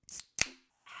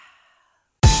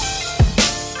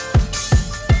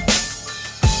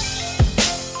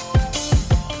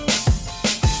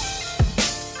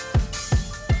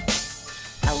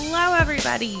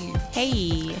everybody.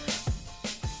 Hey.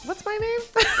 What's my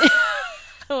name?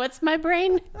 What's my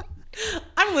brain?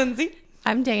 I'm Lindsay.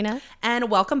 I'm Dana. And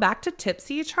welcome back to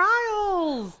Tipsy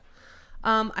Trials.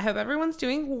 I hope everyone's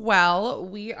doing well.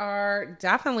 We are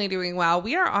definitely doing well.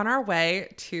 We are on our way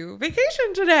to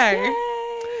vacation today.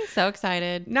 Yay. So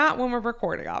excited. Not when we're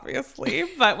recording, obviously,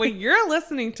 but when you're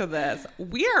listening to this,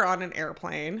 we are on an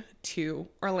airplane to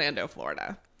Orlando,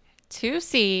 Florida. To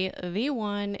see the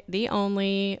one, the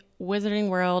only Wizarding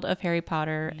World of Harry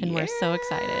Potter. And we're so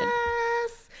excited.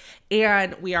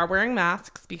 And we are wearing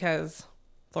masks because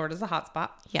Florida's a hot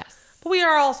spot. Yes. But we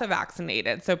are also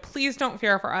vaccinated. So please don't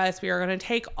fear for us. We are going to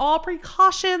take all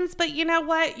precautions. But you know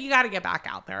what? You got to get back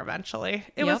out there eventually.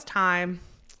 It was time.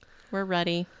 We're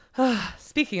ready.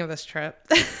 Speaking of this trip,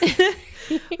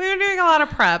 we've been doing a lot of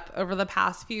prep over the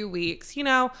past few weeks. You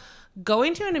know,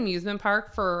 going to an amusement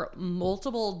park for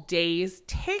multiple days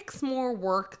takes more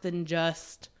work than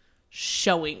just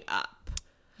showing up.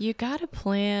 You got to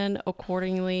plan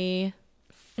accordingly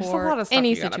for a lot of stuff any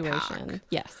you gotta situation. pack.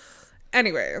 Yes.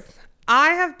 Anyways, I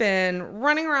have been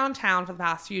running around town for the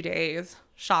past few days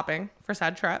shopping for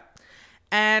said trip.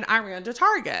 And I ran to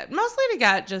Target, mostly to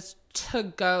get just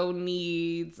to-go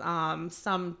needs,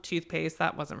 some toothpaste.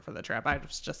 That wasn't for the trip. I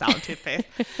was just out of toothpaste.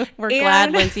 We're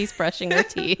glad Lindsay's brushing her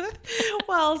teeth.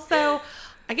 Well, so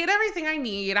I get everything I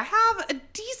need. I have a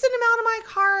decent amount in my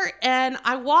cart, and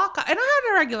I walk, and I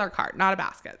had a regular cart, not a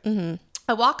basket. Mm-hmm.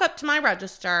 I walk up to my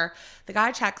register. The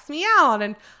guy checks me out,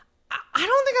 and I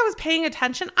don't think I was paying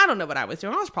attention. I don't know what I was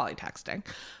doing. I was probably texting.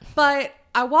 But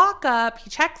I walk up. He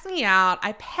checks me out.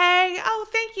 I pay. Oh,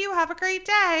 thank you. Have a great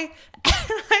day.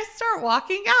 And I start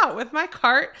walking out with my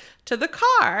cart to the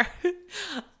car.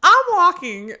 I'm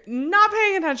walking, not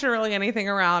paying attention to really anything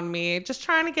around me, just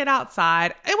trying to get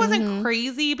outside. It wasn't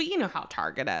crazy, but you know how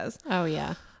Target is. Oh,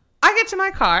 yeah. I get to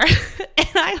my car, and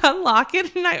I unlock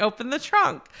it, and I open the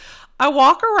trunk. I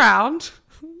walk around.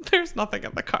 There's nothing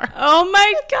in the car. Oh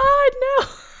my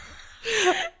God,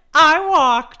 no. I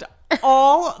walked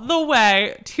all the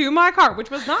way to my car,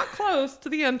 which was not close to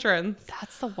the entrance.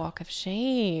 That's the walk of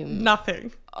shame.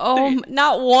 Nothing. Oh,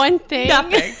 not one thing.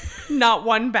 Nothing. Not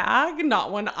one bag,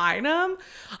 not one item.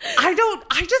 I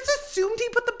just assumed he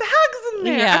put the bags in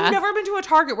there. Yeah. I've never been to a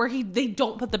Target where they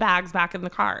don't put the bags back in the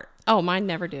cart. Oh, mine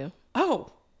never do.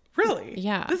 Oh, really?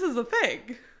 Yeah. This is a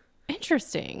thing.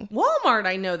 Interesting. Walmart,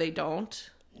 I know they don't.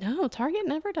 No, Target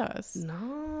never does.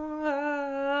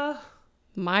 No.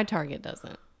 My Target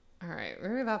doesn't. All right,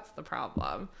 maybe that's the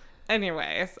problem.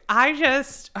 Anyways,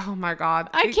 oh my God.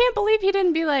 I can't believe he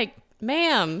didn't be like,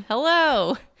 ma'am,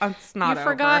 hello. It's not over.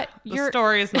 Forgot the your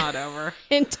story is not over.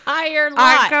 entire lot.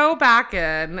 I go back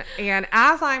in, and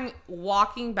as I'm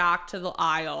walking back to the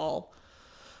aisle,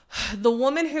 the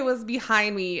woman who was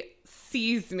behind me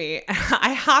sees me. I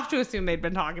have to assume they'd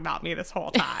been talking about me this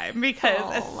whole time because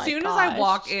as soon as I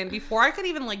walk in, before I could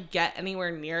even get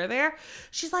anywhere near there,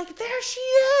 she's like, there she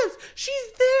is.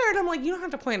 She's there. And I'm like, you don't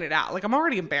have to point it out. I'm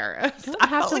already embarrassed. You don't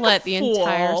have to let the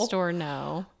entire store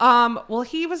know. Well,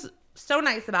 he was so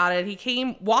nice about it.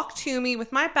 He walked to me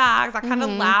with my bags. I kind of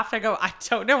laughed. I go, I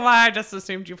don't know why. I just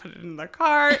assumed you put it in the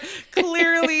cart.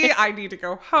 Clearly, I need to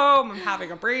go home. I'm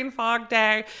having a brain fog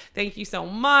day. Thank you so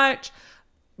much.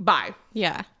 Bye.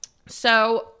 Yeah.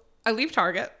 So I leave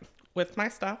Target with my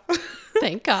stuff.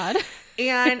 Thank God.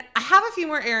 And I have a few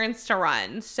more errands to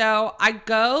run. So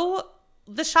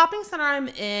the shopping center I'm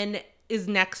in is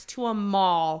next to a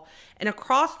mall. And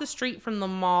across the street from the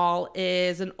mall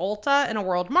is an Ulta and a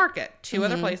World Market. Two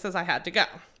other places I had to go.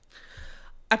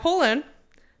 I pull in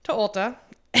to Ulta,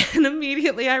 and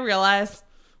immediately I realize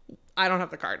I don't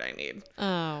have the card I need.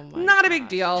 Oh my Not a big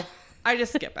deal. I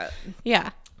just skip it.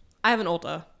 Yeah. I have an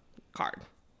Ulta card.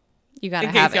 You gotta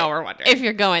in have case y'all it were wondering. if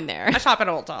you're going there. I shop at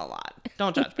Ulta a lot.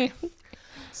 Don't judge me.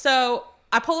 So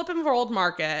I pull up in World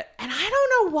Market, and I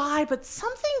don't know why, but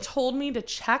something told me to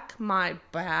check my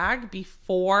bag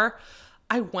before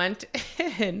I went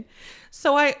in.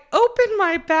 So I opened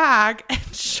my bag,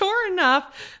 and sure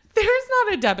enough, there's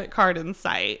not a debit card in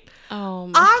sight. Oh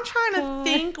my I'm trying God. to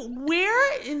think,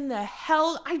 where in the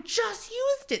hell? I just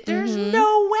used it. There's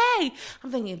no way.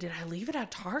 I'm thinking, did I leave it at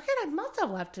Target? I must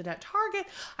have left it at Target.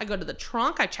 I go to the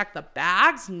trunk. I check the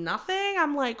bags. Nothing.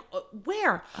 I'm like,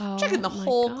 where? I'm checking the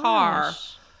whole car.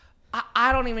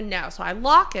 I don't even know. So I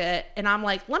lock it, and I'm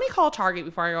like, let me call Target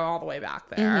before I go all the way back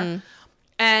there.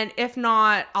 And if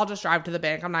not, I'll just drive to the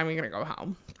bank. I'm not even going to go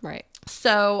home. Right.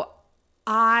 So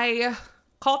I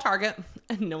call Target,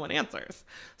 and no one answers.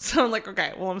 So I'm like,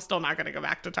 okay, well, I'm still not going to go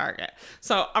back to Target.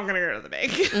 So I'm going to go to the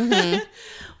bank. Mm-hmm.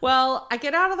 Well, I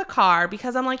get out of the car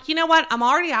because I'm like, you know what? I'm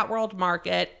already at World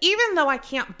Market. Even though I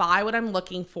can't buy what I'm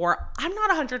looking for, I'm not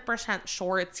 100%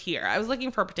 sure it's here. I was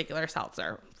looking for a particular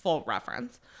seltzer, full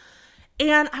reference.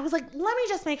 And I was like, let me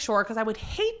just make sure, because I would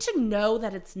hate to know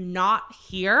that it's not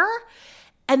here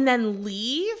and then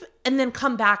leave and then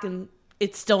come back and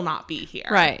it still not be here.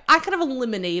 Right. I could have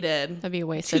eliminated That'd be a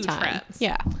waste of time. trips.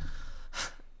 Yeah.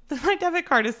 My debit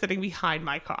card is sitting behind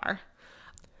my car.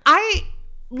 I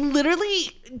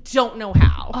literally don't know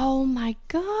how. Oh my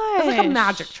gosh. It's like a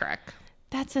magic trick.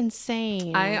 That's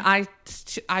insane. I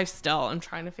still am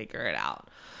trying to figure it out.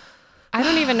 I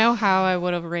don't even know how I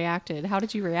would have reacted. How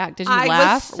did you react? Did you I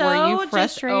laugh? Was so Were you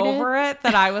frustrated? Just over it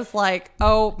that I was like,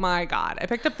 oh my God. I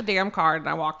picked up the damn card and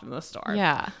I walked into the store.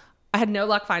 Yeah. I had no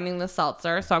luck finding the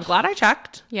seltzer, so I'm glad I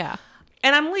checked. Yeah.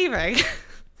 And I'm leaving.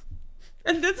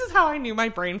 And this is how I knew my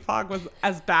brain fog was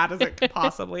as bad as it could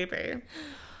possibly be.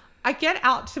 I get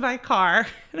out to my car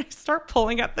and I start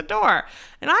pulling at the door.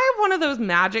 And I have one of those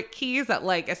magic keys that,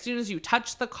 like, as soon as you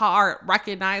touch the car, it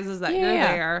recognizes that you're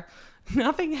there.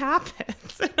 Nothing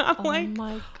happens. And I'm like,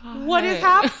 my God. What is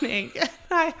happening? And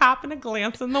I happen to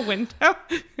glance in the window.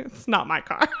 It's not my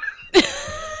car.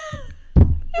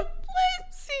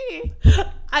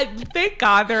 I thank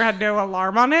God there had no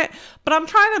alarm on it, but I'm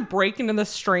trying to break into the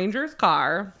stranger's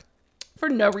car for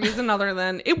no reason other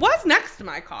than it was next to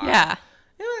my car. Yeah.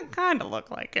 It kind of looked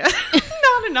like it.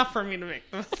 Not enough for me to make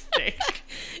the mistake.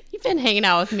 You've been hanging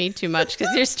out with me too much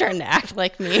because you're starting to act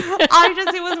like me.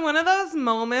 It was one of those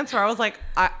moments where I was like,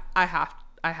 I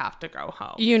have to go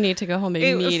home. You need to go home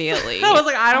immediately. I was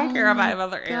like, I don't care if I have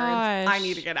other errands. I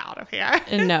need to get out of here.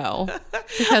 No.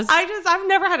 Because I've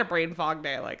never had a brain fog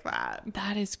day like that.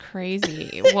 That is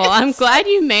crazy. Well, I'm glad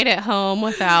you made it home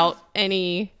without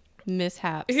any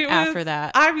mishaps after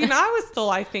that. I mean, I was still,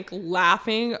 I think,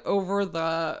 laughing over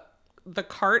the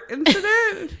cart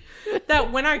incident.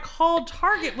 That when I called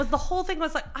Target was the whole thing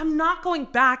was like, I'm not going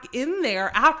back in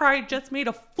there after I just made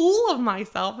a fool of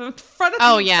myself in front of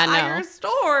the entire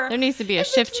store. There needs to be a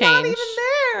shift change. Not even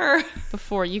there.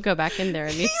 Before you go back in there,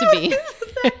 it needs to be.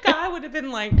 That guy would have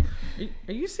been like,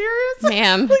 are you serious?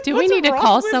 Ma'am, like, do we need to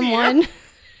call someone?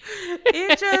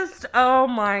 It just, oh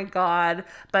my God.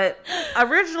 But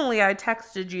originally I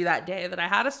texted you that day that I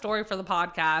had a story for the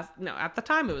podcast. No, at the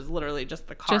time it was literally just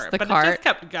the cart. It just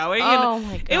kept going. Oh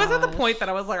my God. It was at the point that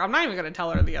I was like, I'm not even going to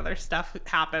tell her the other stuff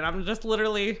happened. I'm just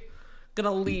literally going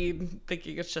to lead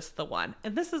thinking it's just the one.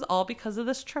 And this is all because of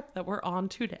this trip that we're on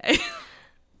today.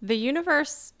 The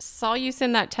universe saw you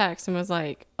send that text and was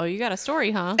like, oh, you got a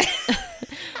story, huh?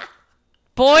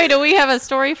 Boy, do we have a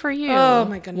story for you. Oh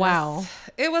my goodness. Wow.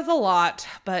 It was a lot,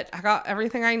 but I got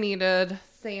everything I needed,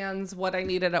 sans what I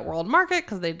needed at World Market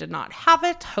because they did not have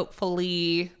it.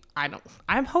 Hopefully,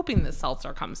 I'm hoping this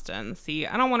seltzer comes to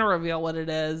NC. I don't want to reveal what it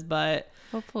is, but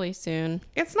hopefully soon.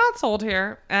 It's not sold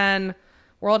here. And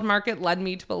World Market led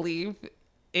me to believe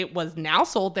it was now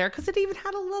sold there because it even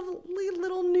had a lovely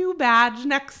little new badge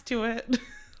next to it.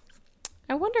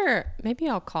 I wonder, maybe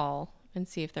I'll call and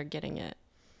see if they're getting it.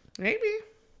 Maybe.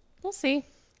 We'll see.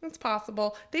 It's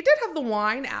possible. They did have the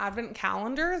wine advent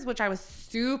calendars, which I was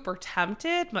super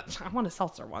tempted, but I want a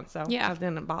seltzer one, so I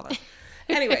didn't bother.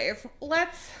 Anyways,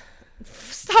 let's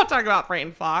stop talking about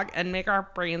brain fog and make our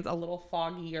brains a little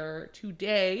foggier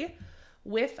today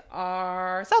with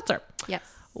our seltzer. Yes.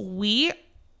 We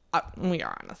are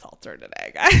on a seltzer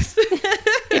today, guys.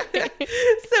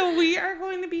 So we are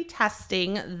going to be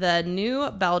testing the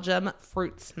new Belgium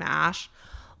Fruit Smash.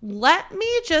 Let me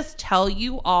just tell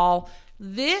you all,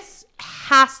 this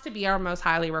has to be our most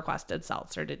highly requested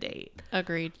seltzer to date.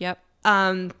 Agreed. Yep.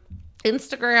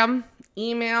 Instagram,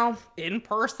 email, in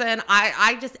person.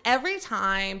 I just, every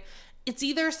time it's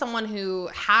either someone who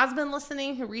has been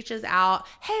listening who reaches out,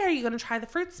 hey, are you going to try the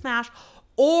Fruit Smash?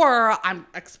 Or I'm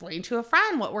explaining to a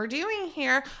friend what we're doing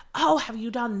here. Oh, have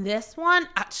you done this one?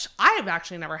 I have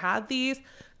actually never had these.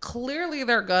 Clearly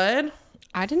they're good.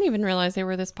 I didn't even realize they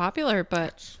were this popular,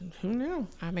 but who knew?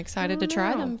 I'm excited to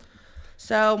try them.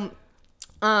 So,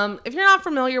 if you're not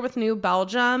familiar with New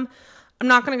Belgium, I'm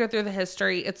not going to go through the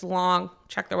history. It's long.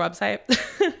 Check their website.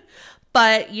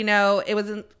 But, you know, it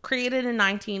was created in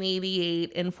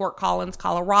 1988 in Fort Collins,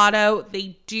 Colorado.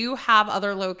 They do have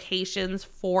other locations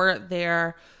for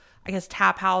their, I guess,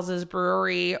 tap houses,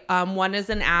 brewery. One is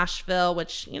in Asheville,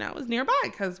 which, you know, is nearby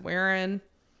because we're in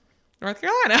North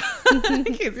Carolina, in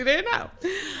case you didn't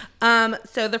know.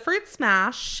 So the Fruit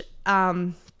Smash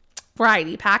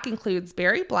variety pack includes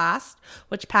Berry Blast,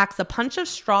 which packs a punch of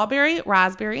strawberry,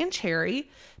 raspberry, and cherry.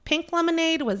 Pink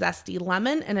lemonade with zesty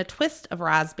lemon and a twist of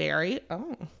raspberry.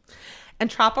 Oh. And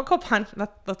tropical punch.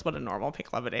 That's what a normal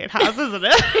pink lemonade has, isn't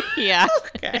it? Yeah.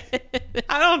 Okay.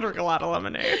 I don't drink a lot of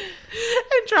lemonade.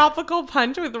 And tropical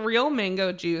punch with real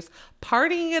mango juice.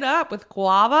 Partying it up with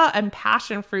guava and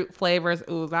passion fruit flavors.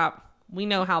 Ooh, we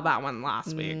know how that went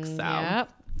last week. So. Yep.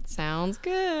 Sounds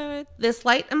good. This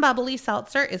light and bubbly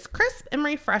seltzer is crisp and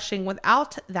refreshing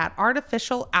without that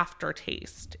artificial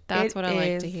aftertaste. That's what I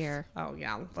like to hear. Oh,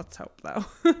 yeah. Let's hope, though.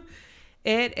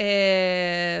 It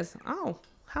is... Oh,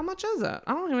 how much is it?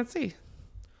 I don't even see.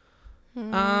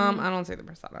 I don't see the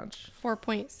percentage.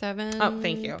 4.7. Oh,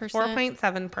 thank you.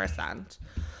 4.7%.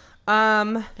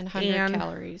 And 100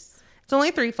 calories. It's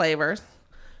only 3 flavors.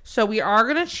 So we are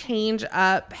going to change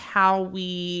up how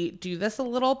we do this a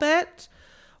little bit.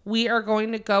 We are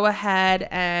going to go ahead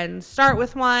and start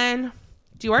with one,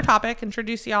 do our topic,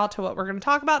 introduce y'all to what we're going to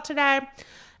talk about today,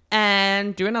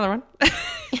 and do another one.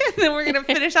 And then we're going to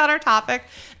finish out our topic.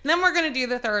 And then we're going to do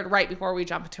the third right before we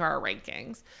jump into our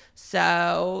rankings.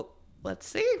 So let's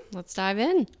see. Let's dive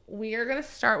in. We are going to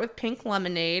start with pink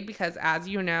lemonade because, as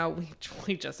you know,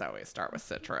 we just always start with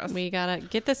citrus. We got to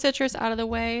get the citrus out of the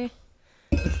way.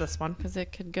 It's this one. Because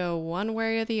it could go one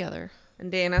way or the other.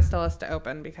 And Dana still has to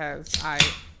open because I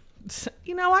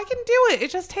can do it.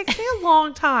 It just takes me a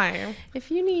long time.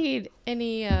 If you need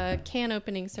any can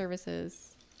opening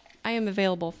services, I am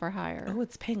available for hire. Oh,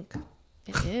 it's pink.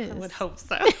 It is. I would hope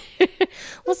so.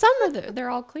 Well, some of they're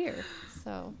all clear,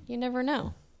 so you never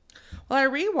know. Well, I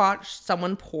rewatched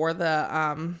someone pour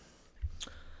the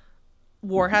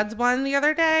Warheads one the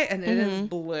other day, and it is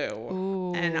blue.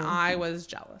 Ooh. And I was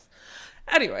jealous.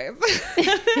 Anyways.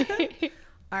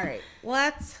 All right,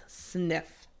 let's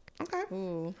sniff. Okay.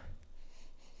 Ooh.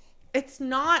 It's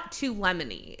not too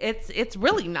lemony. It's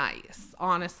really nice,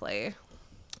 honestly.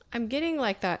 I'm getting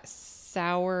like that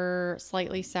sour,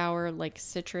 slightly sour, like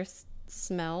citrus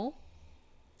smell.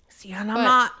 See, and I'm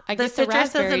not. I the get the citrus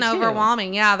raspberry, isn't too.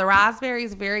 overwhelming. Yeah, the raspberry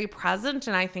is very present,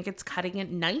 and I think it's cutting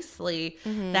it nicely.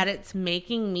 That it's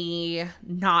making me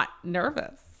not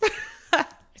nervous. It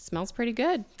smells pretty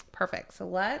good. Perfect. So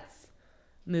let's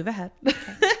move ahead.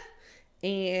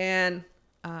 And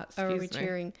Are excuse we me.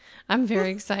 cheering? I'm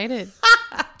very excited.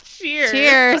 Cheers.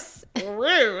 Cheers.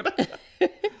 Rude.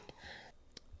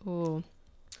 Ooh,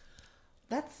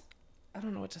 I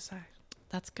don't know what to say.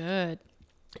 that's good.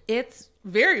 It's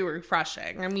very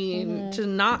refreshing. I mean, to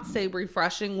not say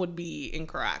refreshing would be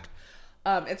incorrect.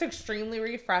 It's extremely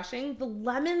refreshing. The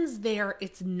lemon's there.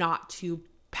 It's not too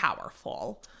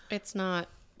powerful. It's not,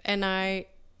 and I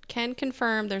can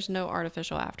confirm there's no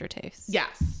artificial aftertaste.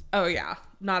 Yes. Oh, yeah.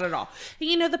 Not at all.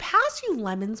 You know, the past few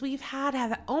lemons we've had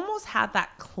have almost had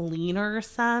that cleaner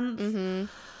sense.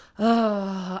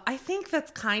 I think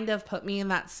that's kind of put me in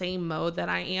that same mode that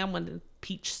I am when the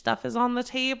peach stuff is on the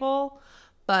table.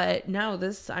 But no,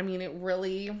 it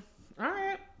really... All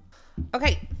right.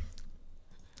 Okay.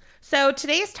 So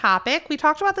today's topic, we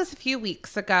talked about this a few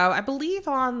weeks ago. I believe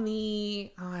on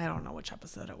I don't know which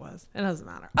episode it was. It doesn't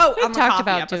matter. Oh, We on the talked coffee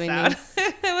about episode. doing this.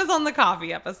 It was on the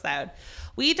coffee episode.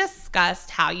 We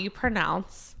discussed how you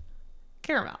pronounce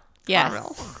caramel. Yes.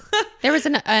 Caramel. There was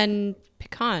an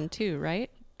pecan too, right?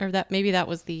 Or maybe that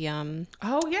was the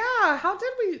Oh, yeah. How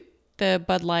did we... the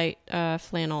Bud Light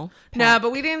flannel. No,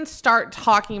 but we didn't start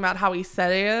talking about how we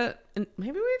said it. And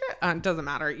maybe we did. It doesn't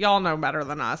matter. Y'all know better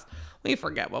than us. We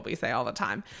forget what we say all the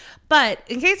time. But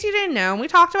in case you didn't know, we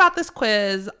talked about this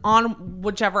quiz on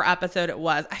whichever episode it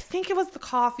was. I think it was the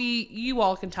coffee. You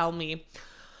all can tell me.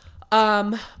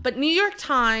 But New York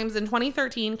Times in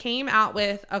 2013 came out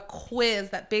with a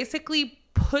quiz that basically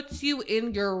puts you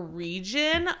in your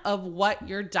region of what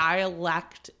your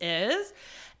dialect is.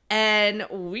 And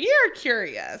we are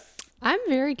curious. I'm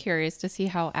very curious to see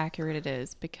how accurate it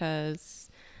is because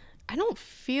I don't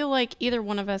feel like either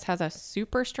one of us has a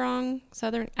super strong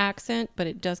Southern accent, but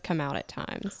it does come out at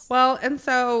times. Well, and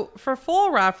so for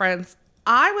full reference,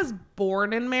 I was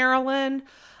born in Maryland.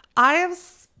 I have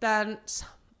spent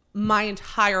my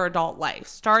entire adult life,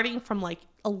 starting from like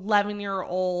 11 years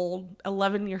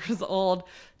old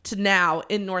to now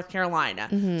in North Carolina.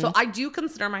 So I do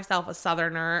consider myself a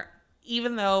Southerner,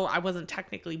 even though I wasn't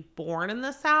technically born in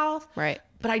the South. Right.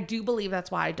 But I do believe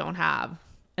that's why I don't have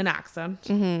an accent.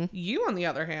 You, on the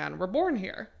other hand, were born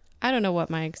here. I don't know what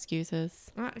my excuse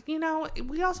is.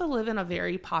 We also live in a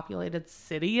very populated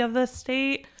city of the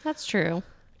state. That's true.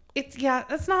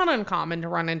 It's not uncommon to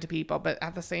run into people, but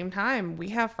at the same time, we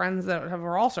have friends that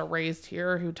were also raised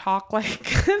here who talk like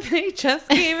they just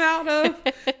came out of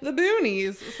the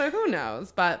boonies. So who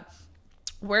knows? But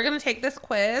we're going to take this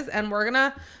quiz and we're going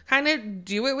to kind of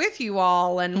do it with you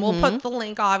all. And we'll put the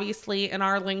link, obviously, in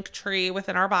our link tree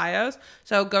within our bios.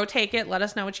 So go take it. Let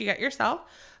us know what you get yourself.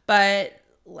 But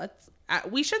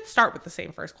we should start with the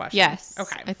same first question. Yes.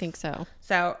 Okay. I think so.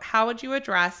 So how would you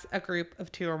address a group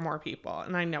of 2 or more people?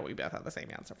 And I know we both have the same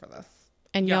answer for this.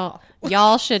 And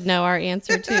y'all should know our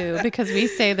answer too, because we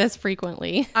say this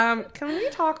frequently. Can we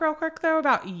talk real quick though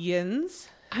about yins?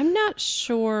 I'm not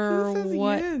sure Who says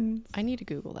what. yins? I need to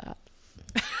Google that.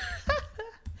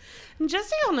 And just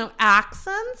so y'all know,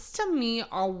 accents to me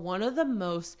are one of the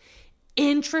most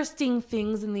interesting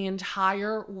things in the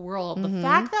entire world. The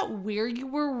fact that where you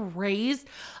were raised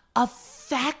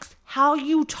affects how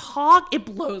you talk, it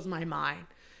blows my mind.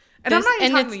 And I'm not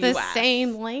even talking it's the the US.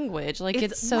 same language. Like,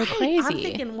 it's so right. crazy. I'm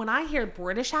thinking when I hear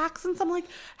British accents, I'm like,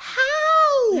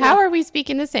 how? How are we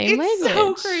speaking the same It's language?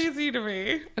 so crazy to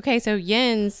me. Okay, so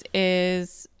yins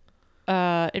is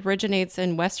it originates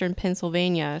in Western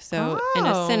Pennsylvania. So in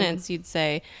a sentence, you'd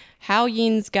say, "How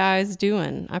yins guys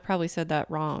doing?" I probably said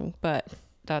that wrong, but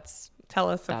Tell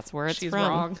us that's where it's she's from.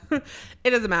 wrong.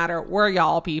 It doesn't matter. We're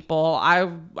y'all people. I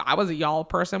was a y'all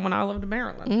person when I lived in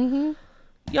Maryland.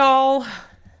 Y'all.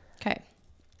 Okay.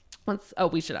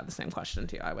 We should have the same question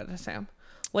too, I would assume.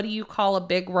 What do you call a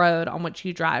big road on which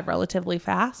you drive relatively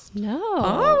fast? No.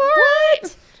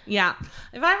 What? Yeah.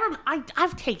 If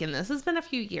I've taken this. It's been a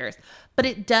few years, but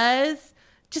it does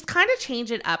just kind of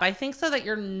change it up. I think so that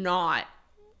you're not,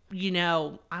 I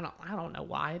don't know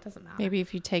why. It doesn't matter. Maybe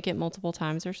if you take it multiple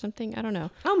times or something. I don't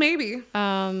know. Oh, maybe.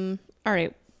 All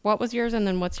right. What was yours, and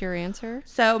then what's your answer?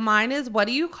 So mine is, what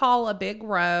do you call a big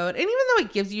road? And even though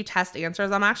it gives you test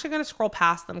answers, I'm actually going to scroll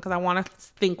past them because I want to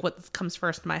think what comes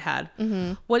first in my head.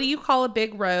 What do you call a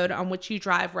big road on which you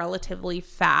drive relatively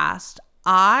fast?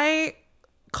 I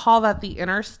call that the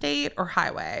interstate or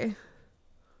highway.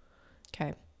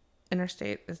 Okay.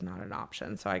 Interstate is not an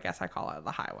option, so I guess I call it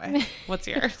the highway. What's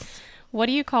yours? What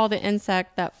do you call the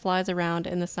insect that flies around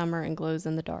in the summer and glows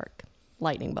in the dark?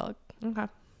 Lightning bug. Okay.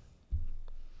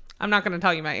 I'm not going to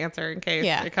tell you my answer in case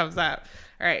it comes up.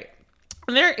 All right.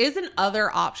 There is an other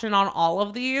option on all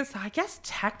of these. I guess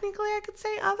technically I could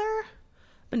say other,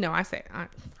 but no, I say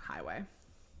highway.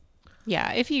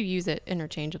 Yeah, if you use it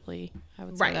interchangeably, I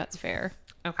would say that's fair.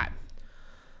 Okay.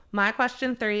 My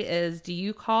question 3 is, do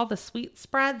you call the sweet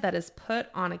spread that is put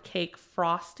on a cake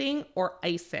frosting or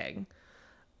icing?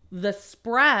 The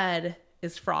spread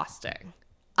is frosting.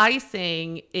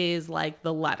 Icing is like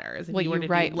the letters. If What you were you to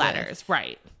write do letters. with.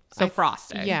 Right. So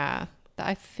frosting. Yeah.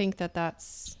 I think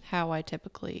that's how I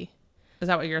typically Is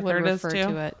that what your would third is refer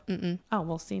too? to it. Mm-mm. Oh,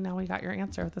 we'll see. Now we got your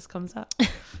answer if this comes up.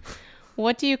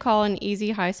 What do you call an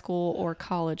easy high school or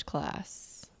college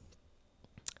class?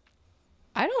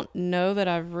 I don't know that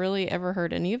I've really ever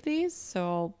heard any of these, so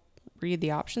I'll read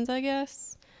the options, I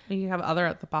guess. You have other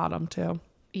at the bottom too.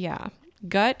 Yeah.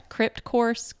 Gut, crip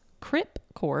course,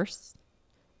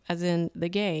 as in the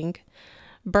gang.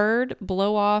 Bird,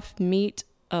 blow off, meat,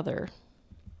 other.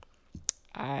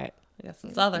 I guess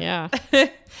it's other. Yeah. And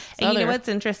you know what's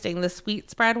interesting? The sweet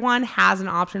spread one has an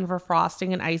option for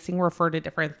frosting and icing refer to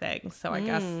different things. So I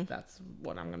guess that's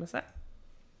what I'm going to say.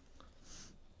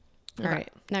 All right.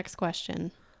 Next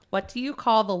question. What do you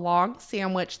call the long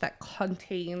sandwich that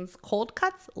contains cold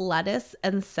cuts, lettuce,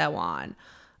 and so on?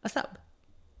 A sub.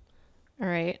 All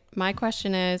right. My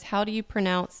question is, how do you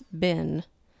pronounce bin?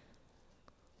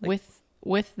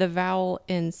 With the vowel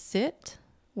in sit,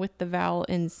 with the vowel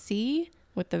in C,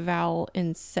 with the vowel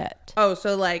in set. Oh,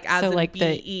 so like as in like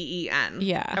B-E-E-N.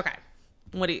 Yeah. Okay.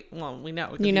 We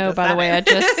know. You know, by the way, I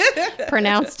just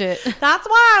pronounced it. That's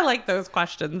why I like those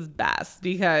questions best,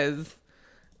 because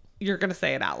you're going to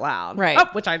say it out loud. Right. Oh,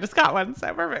 which I just got one.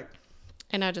 So perfect.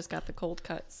 And I just got the cold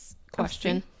cuts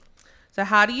question. So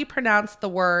how do you pronounce the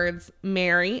words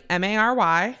Mary,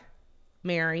 M-A-R-Y,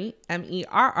 Mary,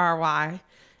 M-E-R-R-Y,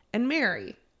 and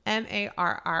Mary,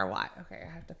 M-A-R-R-Y? Okay,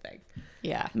 I have to think.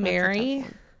 Yeah. Mary,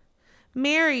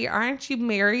 aren't you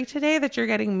married today that you're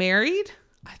getting married?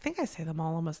 I think I say them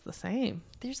all almost the same.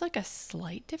 There's like a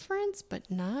slight difference,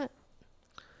 but not.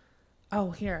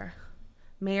 Oh, here.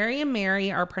 Mary and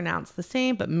Mary are pronounced the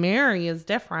same, but Mary is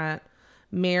different.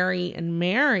 Mary and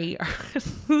Mary are...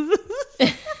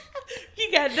 You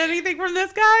getting anything from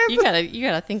this, guys? You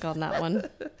gotta think on that one.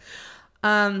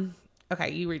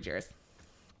 Okay, you read yours.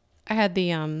 I had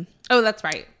the Oh, that's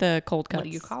right. the cold cuts. What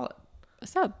do you call it? A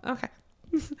sub. Okay.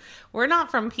 We're not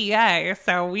from PA,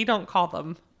 so we don't call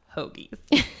them hoagies.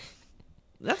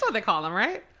 That's what they call them,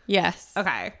 right? Yes.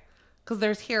 Okay. Because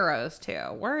there's Heroes, too.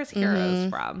 Where is Heroes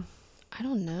from? I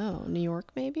don't know. New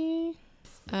York, maybe?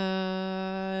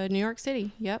 New York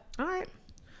City. Yep. All right.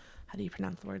 How do you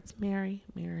pronounce the words Mary,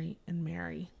 Mary, and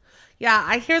Mary? Yeah,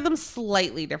 I hear them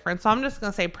slightly different, so I'm just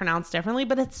going to say pronounced differently,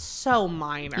 but it's so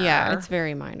minor. Yeah, it's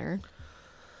very minor.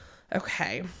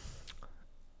 Okay,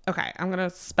 I'm going to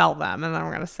spell them, and then I'm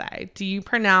going to say, do you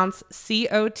pronounce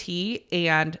C-O-T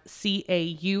and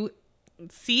C-A-U-G-H-T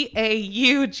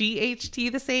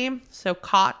the same? So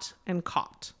cot and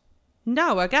caught.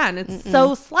 No, again, it's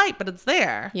so slight, but it's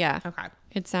there. Yeah. Okay.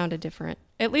 It sounded different.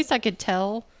 At least I could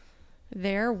tell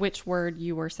there which word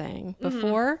you were saying.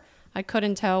 Before, I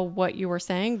couldn't tell what you were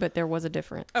saying, but there was a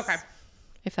difference. Okay.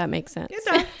 If that makes sense. It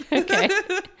does. Okay.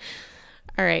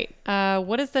 All right.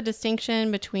 What is the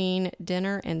distinction between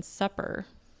dinner and supper?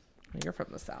 You're from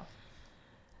the South.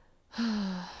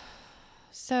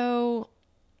 So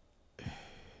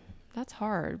that's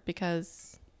hard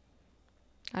because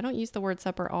I don't use the word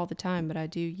supper all the time, but I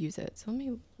do use it. So let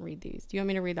me read these. Do you want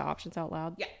me to read the options out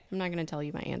loud? Yeah. I'm not going to tell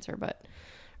you my answer, but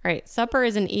all right. Supper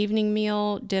is an evening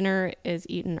meal. Dinner is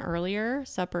eaten earlier.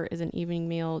 Supper is an evening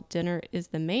meal. Dinner is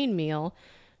the main meal.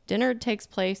 Dinner takes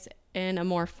place in a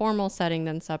more formal setting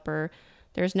than supper.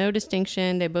 There's no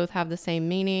distinction. They both have the same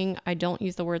meaning. I don't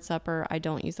use the word supper. I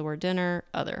don't use the word dinner.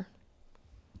 Other.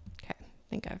 Okay. I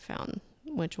think I've found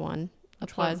which one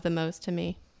applies the most to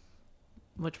me.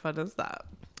 Which one is that?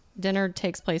 Dinner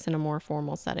takes place in a more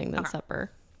formal setting than supper.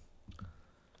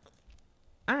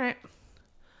 All right.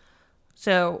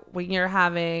 So when you're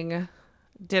having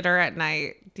dinner at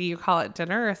night, do you call it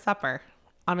dinner or supper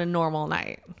on a normal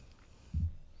night?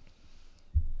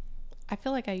 I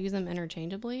feel like I use them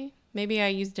interchangeably. Maybe I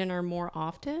use dinner more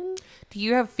often. Do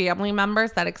you have family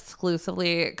members that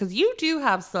exclusively, because you do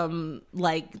have some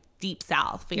like deep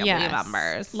South family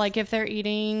members. Like if they're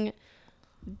eating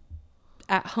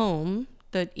at home,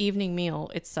 the evening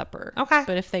meal, it's supper. Okay.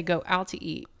 But if they go out to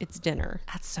eat, it's dinner.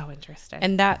 That's so interesting.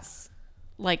 And that's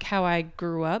like how I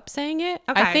grew up saying it.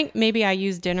 Okay. I think maybe I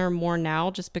use dinner more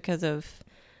now just because of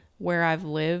where I've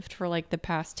lived for like the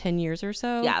past 10 years or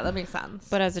so. Yeah, that makes sense.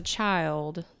 But as a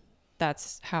child,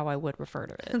 that's how I would refer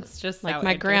to it. It's just like so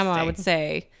my grandma interesting. would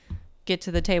say, get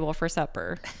to the table for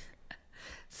supper.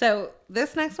 So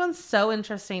this next one's so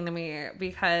interesting to me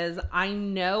because I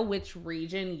know which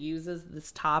region uses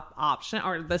this top option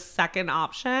or the second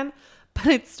option, but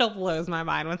it still blows my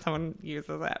mind when someone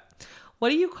uses it.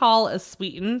 What do you call a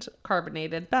sweetened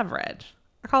carbonated beverage?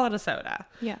 I call it a soda.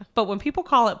 Yeah. But when people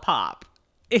call it pop,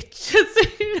 it just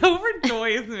it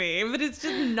overjoys me. But it's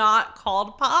just not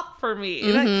called pop for me.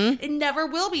 It never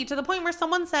will be, to the point where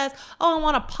someone says, oh, I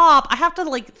want a pop. I have to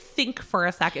like think for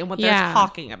a second what they're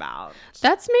talking about.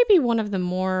 That's maybe one of the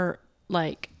more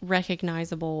like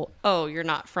recognizable, oh, you're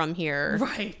not from here.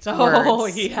 Right. Words. Oh,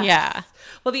 yes. Yeah.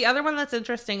 Well, the other one that's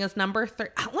interesting is number 3.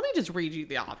 Let me just read you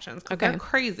the options because Okay. they're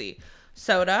crazy.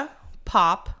 Soda,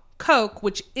 pop, Coke,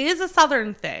 which is a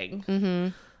Southern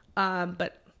thing.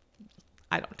 But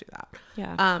I don't do that.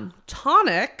 Yeah.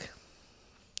 Tonic,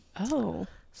 Oh.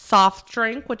 soft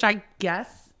drink, which I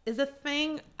guess is a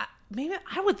thing. Maybe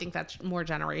I would think that's more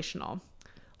generational.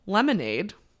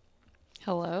 Lemonade.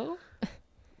 Hello?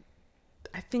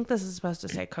 I think this is supposed to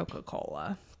say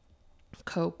Coca-Cola.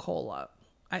 Coca-Cola.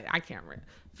 I can't read.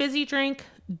 Fizzy drink,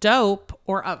 dope,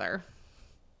 or other.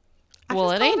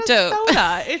 Well, just it call ain't a dope.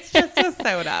 Soda. It's just a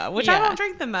soda, which I Yeah. don't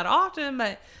drink them that often,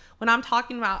 but when I'm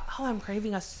talking about, oh, I'm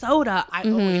craving a soda, I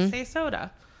always say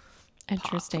soda.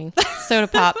 Interesting. Soda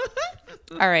pop.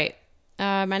 All right.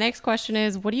 My next question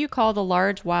is, what do you call the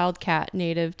large wild cat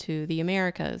native to the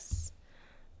Americas?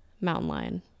 Mountain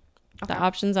lion. Okay. The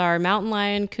options are mountain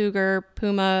lion, cougar,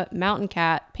 puma, mountain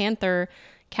cat, panther,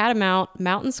 catamount,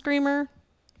 mountain screamer.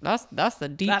 That's the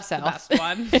deep That's south. the best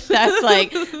one.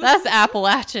 that's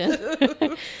Appalachian.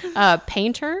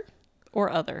 Painter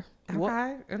or other. What?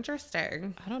 Okay,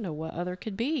 interesting. I don't know what other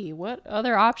could be. What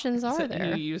other options are So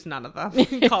there? you use none of them.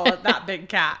 You call it that big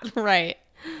cat. Right.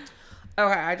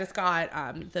 Okay, I just got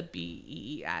the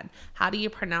B-E-E-N. How do you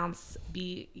pronounce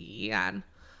B-E-E-N?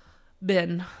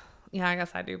 Bin. Yeah, I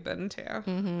guess I do bin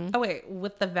too. Oh, wait.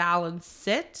 With the vowel and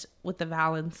sit, with the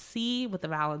vowel and C, with the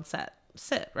vowel and set.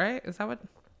 Sit, right? Is that what?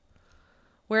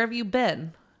 Where have you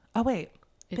been? Oh, wait.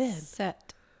 It's Bin.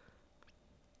 set.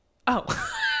 Oh.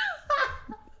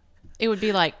 It would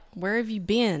be like, where have you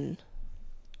been?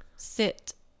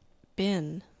 Sit.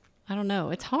 Been. I don't know.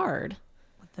 It's hard.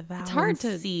 With the vowel It's hard and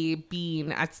to- C,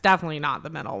 bean. It's definitely not the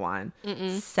middle one.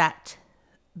 Set.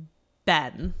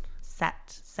 Ben.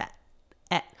 Set.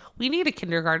 Et. We need a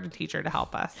kindergarten teacher to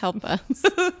help us. Help us.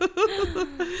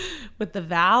 With the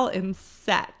vowel and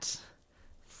set.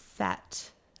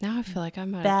 Set. Now I feel like I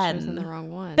might Ben. have chosen the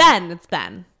wrong one. Ben. It's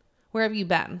Ben. Where have you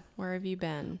been? Where have you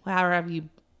been? Where have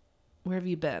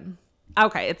you been?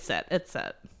 Okay, it's sit. It's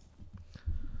sit.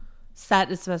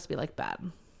 Set is supposed to be like bed.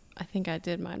 I think I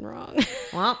did mine wrong.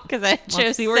 Well, because I chose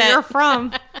let's see where set. you're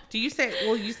from. You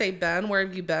say Ben? Where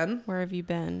have you been? Where have you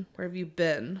been? Where have you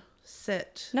been?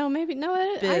 Sit. No, maybe. No,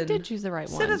 I did choose the right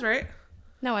one. Sit is right.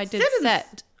 No, I did Sit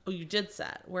set. Oh, you did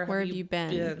set. Where have you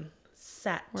been?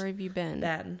 Set. Where have you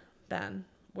been? Ben.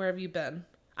 Where have you been?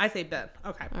 I say Ben.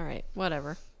 Okay. All right.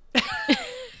 Whatever.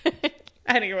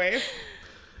 Anyways.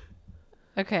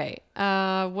 Okay.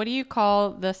 What do you call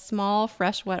the small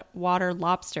freshwater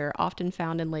lobster often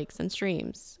found in lakes and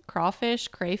streams? Crawfish,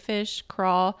 crayfish,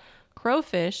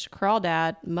 crowfish,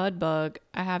 crawdad, mudbug.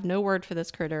 I have no word for this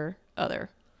critter. Other.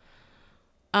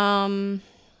 Man.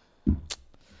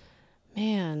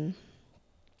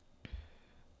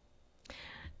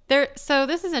 So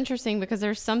this is interesting because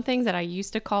there's some things that I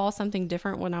used to call something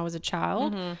different when I was a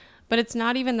child, but it's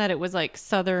not even that it was like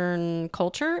Southern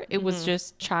culture. It was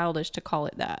just childish to call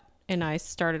it that. And I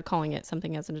started calling it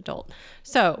something as an adult.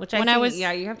 So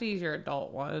yeah, you have to use your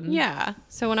adult one. Yeah.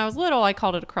 So when I was little, I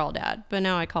called it a crawdad, but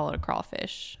now I call it a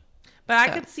crawfish. But I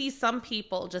could see some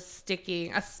people just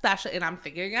sticking, especially, and I'm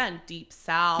thinking again, deep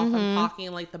south. I'm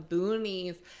talking like the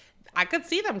boonies. I could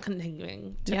see them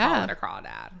continuing to call it a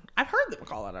crawdad. I've heard them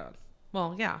call it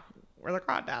we're the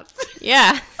crawdads.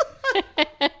 Yeah.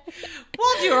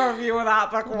 We'll do a review of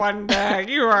that book one day.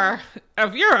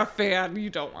 If you're a fan, you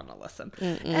don't want to listen.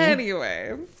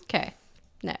 Anyways. Okay.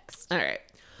 Next. All right.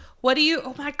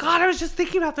 Oh my God, I was just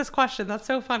thinking about this question. That's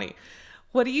so funny.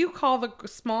 What do you call the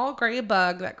small gray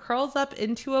bug that curls up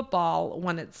into a ball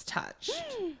when it's touched?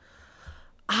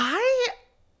 I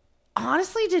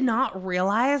honestly did not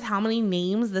realize how many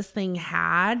names this thing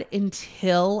had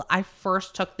until I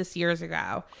first took this years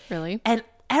ago. Really? And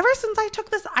ever since I took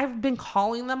this, I've been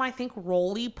calling them, I think,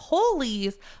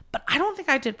 roly-polies, but I don't think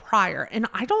I did prior. And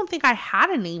I don't think I had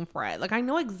a name for it. Like, I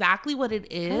know exactly what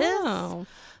it is,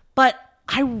 but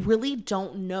I really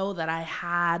don't know that I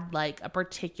had, like, a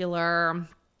particular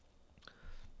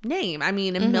name. I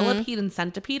mean, if millipede and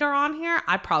centipede are on here,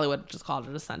 I probably would have just called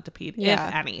it a centipede, if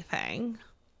anything.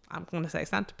 I'm going to say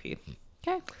centipede.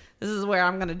 Okay. This is where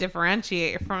I'm going to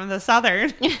differentiate from the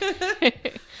Southern.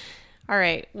 All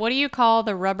right. What do you call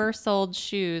the rubber-soled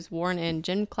shoes worn in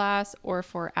gym class or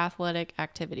for athletic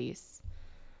activities?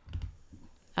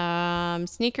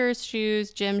 Sneakers,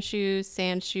 shoes, gym shoes,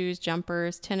 sand shoes,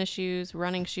 jumpers, tennis shoes,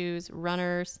 running shoes,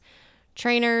 runners,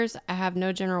 trainers. I have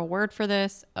no general word for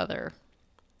this. Other.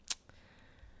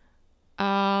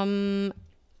 9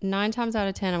 times out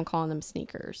of 10, I'm calling them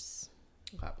sneakers.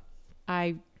 Okay.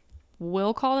 I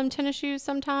will call them tennis shoes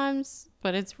sometimes,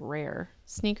 but it's rare.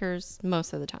 Sneakers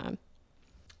most of the time.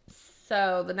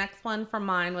 So the next one from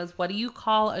mine was, what do you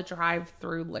call a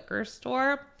drive-through liquor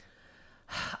store?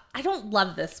 I don't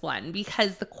love this one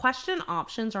because the question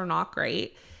options are not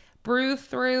great.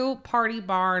 Brew-through, party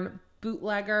barn,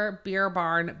 bootlegger, beer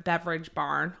barn, beverage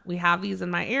barn. We have these in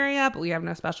my area, but we have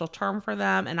no special term for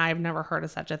them, and I have never heard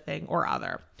of such a thing or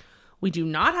other. We do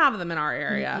not have them in our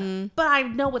area, but I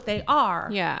know what they are.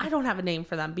 Yeah. I don't have a name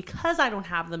for them because I don't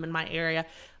have them in my area.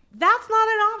 That's not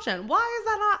an option. Why is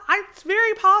that not? It's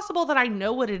very possible that I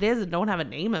know what it is and don't have a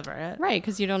name of it. Right,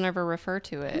 because you don't ever refer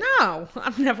to it. No,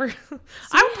 I've never.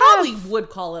 I probably would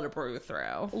call it a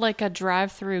brew-through. Like a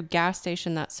drive-through gas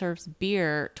station that serves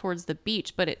beer towards the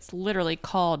beach, but it's literally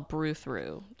called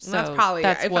brew-through. So that's probably,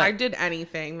 if I did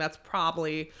anything, that's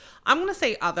probably, I'm going to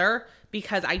say other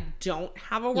because I don't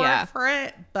have a word for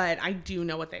it, but I do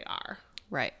know what they are.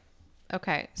 Right.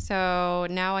 Okay, so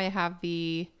now I have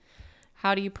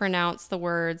how do you pronounce the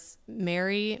words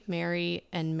Mary, Mary,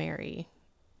 and Mary?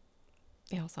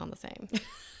 They all sound the same.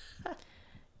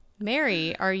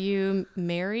 Mary, are you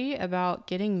merry about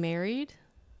getting married?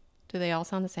 Do they all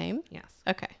sound the same? Yes.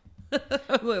 Okay.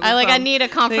 I need a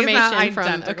confirmation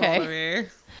from. Okay.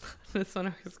 This one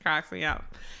always cracks me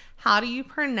up. How do you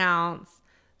pronounce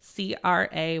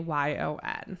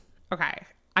Crayon? Okay.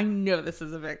 I know this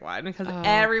is a big one because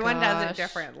everyone does it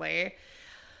differently.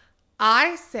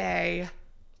 I say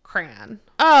crayon.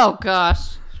 Oh,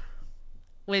 gosh.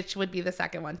 Which would be the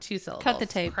second one. 2 syllables. Cut the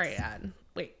tape. Crayon.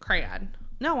 Wait, crayon.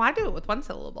 No, I do it with 1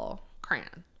 syllable.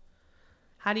 Crayon.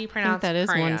 How do you pronounce that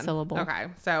crayon? Is 1 syllable. Okay.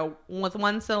 So with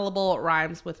 1 syllable, it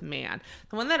rhymes with man.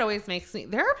 The one that always makes me...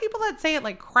 There are people that say it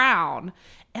like crown.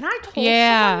 And I told someone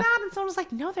that, and someone was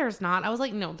like, no, there's not. I was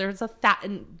like, no, there's a that.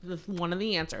 And one of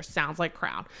the answers sounds like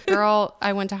crown. Girl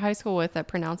I went to high school with that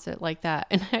pronounced it like that.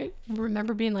 And I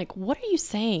remember being like, what are you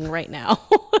saying right now?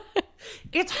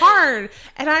 It's hard.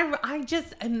 And I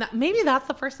just, and maybe that's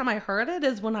the first time I heard it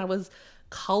is when I was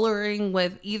coloring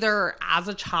with either as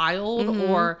a child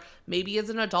or maybe as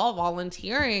an adult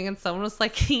volunteering. And someone was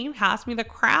like, can you pass me the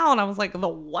crown? I was like, the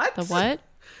what? The what?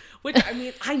 Which, I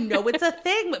mean, I know it's a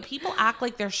thing, but people act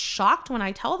like they're shocked when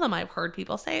I tell them I've heard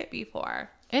people say it before.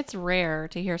 It's rare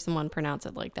to hear someone pronounce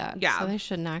it like that. Yeah. So they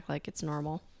shouldn't act like it's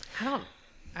normal. I don't.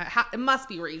 It must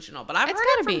be regional, but I've It's heard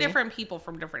gotta it from be. different people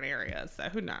from different areas, so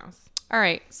who knows? All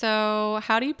right. So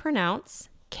how do you pronounce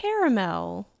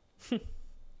caramel?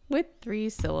 With 3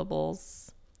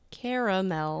 syllables.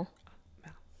 Caramel.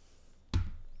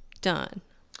 Done.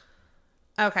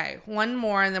 Okay, one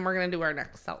more, and then we're going to do our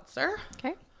next seltzer.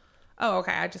 Okay. Oh,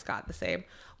 okay, I just got the same.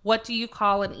 What do you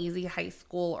call an easy high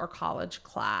school or college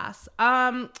class?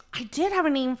 I did have a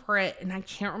name for it, and I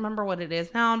can't remember what it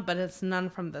is now, but it's none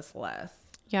from this list.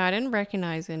 Yeah, I didn't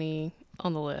recognize any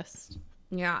on the list.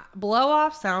 Yeah, blow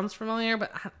off sounds familiar,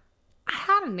 but I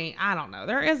had a name. I don't know.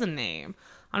 There is a name.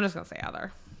 I'm just going to say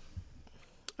other.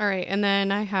 All right, and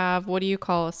then I have, what do you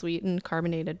call a sweetened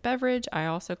carbonated beverage? I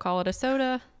also call it a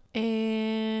soda.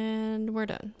 And we're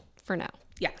done for now.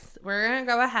 Yes, we're going to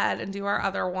go ahead and do our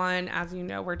other one. As you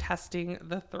know, we're testing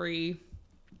the 3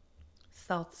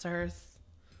 seltzers.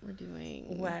 We're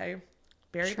doing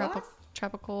Berry blast?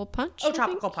 tropical punch. Oh, I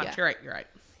tropical think? punch. Yeah. You're right.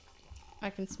 I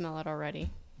can smell it already.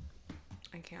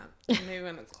 I can't. Maybe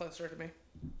when it's closer to me.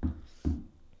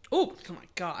 Oh my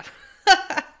God.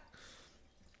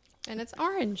 And it's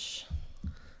orange.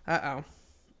 Uh-oh.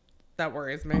 That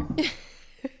worries me.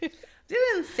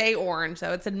 Didn't say orange,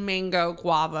 though. It said mango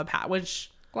guava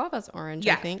which... Guava's orange,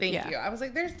 Yes, I think. thank you. I was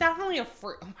like, there's definitely a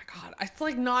fruit. Oh my God. It's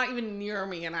like not even near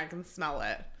me and I can smell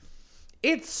it.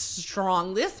 It's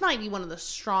strong. This might be one of the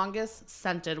strongest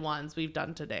scented ones we've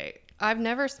done to date. I've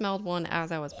never smelled one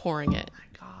as I was pouring it. Oh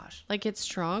my gosh. Like, it's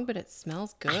strong, but it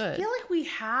smells good. I feel like we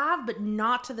have, but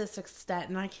not to this extent,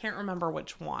 and I can't remember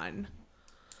which one.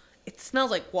 It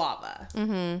smells like guava.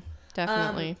 Mm-hmm.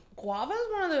 Definitely. Guava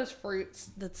is one of those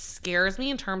fruits that scares me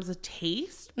in terms of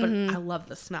taste, but I love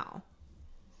the smell.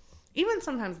 Even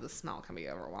sometimes the smell can be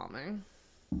overwhelming.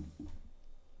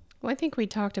 Well, I think we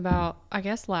talked about, I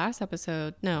guess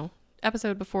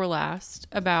episode before last,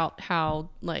 about how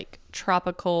like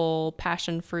tropical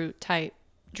passion fruit type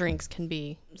drinks can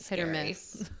be hit or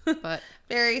miss. But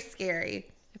Very scary.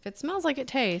 if it smells like it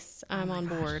tastes, I'm on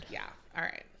board. Yeah. All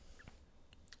right.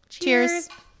 Cheers.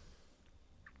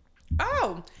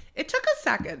 Oh, it took a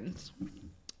second.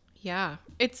 Yeah.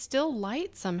 It's still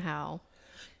light somehow.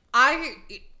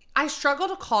 I struggle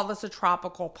to call this a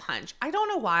tropical punch. I don't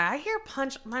know why. I hear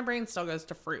punch, my brain still goes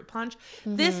to fruit punch.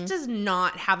 This does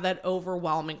not have that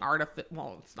overwhelming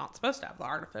well, it's not supposed to have the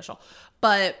artificial,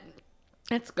 but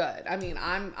it's good. I mean,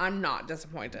 I'm not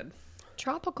disappointed.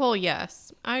 Tropical,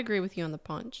 yes. I agree with you on the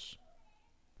punch.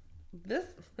 This,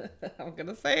 I'm going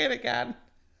to say it again.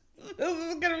 This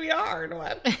is going to be a hard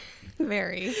one.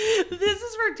 Very. This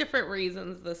is for different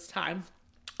reasons this time.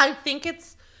 I think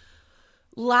it's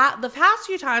the past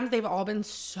few times they've all been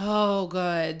so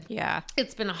good. Yeah.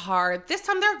 It's been hard. This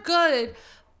time they're good,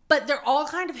 but they're all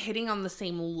kind of hitting on the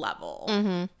same level.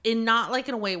 And not like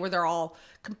in a way where they're all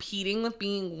competing with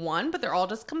being one, but they're all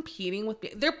just competing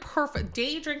with they're perfect.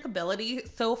 Day drinkability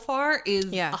so far is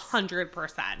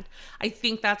 100%. I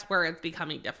think that's where it's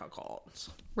becoming difficult.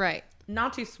 Right.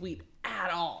 Not too sweet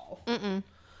at all.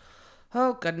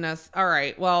 Oh, goodness. All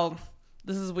right. Well,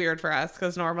 this is weird for us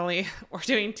because normally we're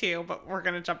doing 2, but we're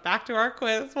going to jump back to our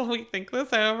quiz while we think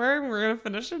this over and we're going to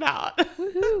finish it out.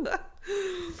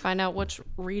 Find out which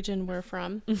region we're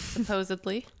from,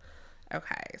 supposedly.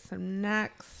 Okay. So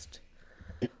next.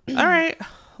 All right.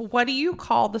 What do you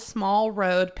call the small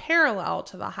road parallel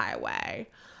to the highway?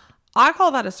 I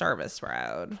call that a service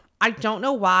road. I don't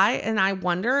know why, and I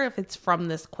wonder if it's from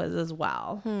this quiz as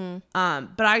well.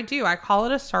 But I do. I call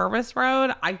it a service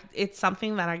road. It's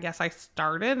something that I guess I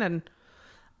started, and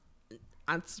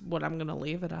that's what I'm gonna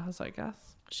leave it as, I guess.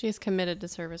 She's committed to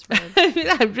service road.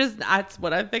 That's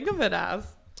what I think of it as.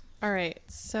 All right.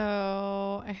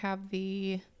 So I have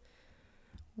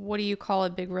what do you call a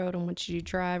big road on which you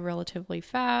drive relatively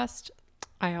fast?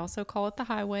 I also call it the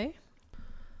highway.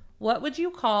 What would you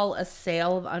call a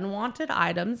sale of unwanted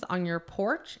items on your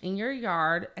porch, in your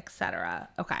yard, etc.?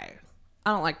 Okay,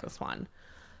 I don't like this one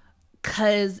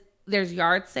because there's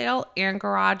yard sale and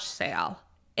garage sale.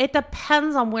 It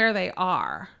depends on where they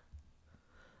are.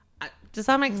 Does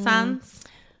that make sense?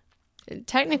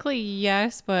 Technically,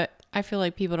 yes, but I feel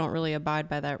like people don't really abide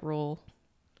by that rule.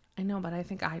 I know, but I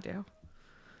think I do.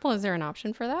 Well, is there an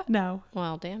option for that? No.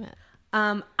 Well, damn it.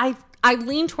 I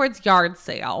lean towards yard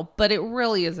sale, but it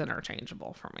really is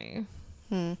interchangeable for me.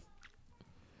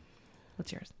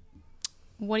 What's yours?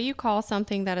 What do you call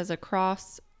something that is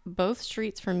across both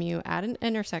streets from you at an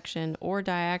intersection or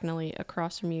diagonally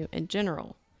across from you in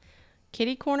general?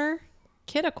 Kitty corner,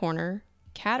 kidda corner,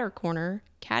 catter corner,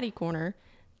 catty corner,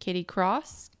 kitty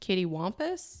cross, kitty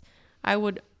wampus. I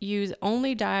would use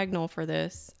only diagonal for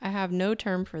this. I have no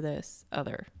term for this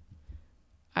other.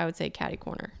 I would say catty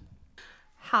corner.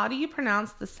 How do you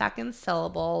pronounce the second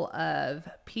syllable of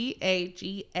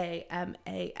Pajamas?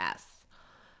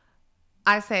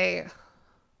 I say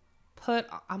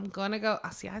I'm going to go,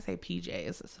 see, I say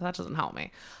PJs, so that doesn't help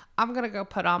me. I'm going to go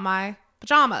put on my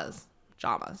pajamas.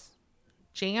 Pajamas.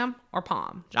 Jam or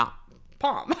palm?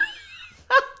 Palm.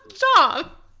 Jam.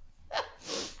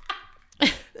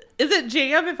 Is it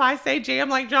jam if I say jam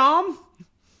like jam?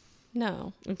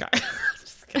 No. Okay.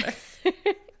 Just kidding.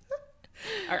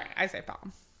 All right, I say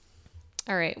palm.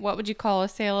 All right. What would you call a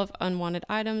sale of unwanted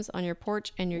items on your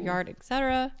porch and your yard,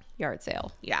 etc.? Yard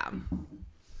sale. Yeah.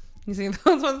 You see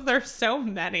those ones? There's so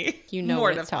many. You know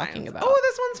what it's talking about. Oh,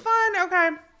 this one's fun. Okay.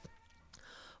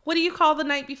 What do you call the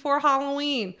night before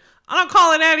Halloween? I don't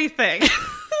call it anything.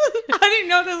 I didn't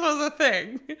know this was a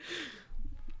thing.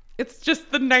 It's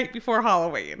just the night before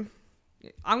Halloween.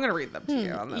 I'm going to read them to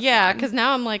you on this. Yeah, because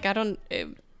now I'm like, I don't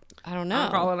know. I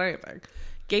don't call it anything.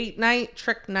 Gate night,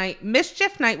 trick night,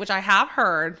 mischief night, which I have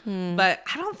heard, but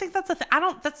I don't think that's a thing.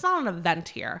 That's not an event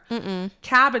here.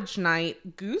 Cabbage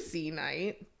night, goosey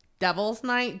night, devil's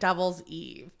night, devil's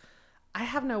eve. I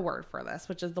have no word for this,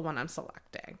 which is the one I'm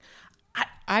selecting.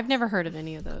 I've never heard of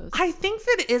any of those. I think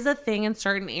that is a thing in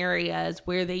certain areas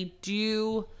where they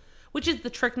do, which is the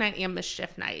trick night and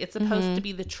mischief night. It's supposed to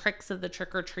be the tricks of the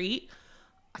trick or treat.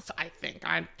 So I think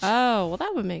Oh, well,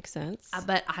 that would make sense.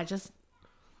 But it's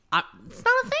not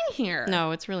a thing here.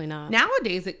 No, it's really not.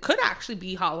 Nowadays, it could actually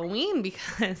be Halloween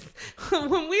because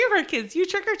when we were kids, you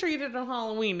trick or treated on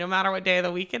Halloween, no matter what day of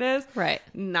the week it is. Right.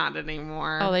 Not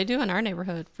anymore. Oh, they do in our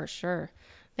neighborhood for sure.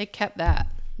 They kept that.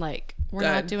 Like, we're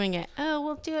not doing it. Oh,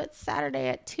 we'll do it Saturday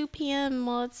at 2 p.m.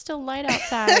 Well, it's still light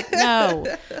outside. No,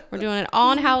 we're doing it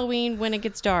on Halloween when it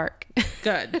gets dark.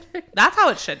 Good. That's how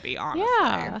it should be, honestly.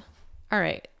 Yeah. All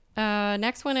right.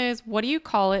 Next one is, what do you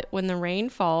call it when the rain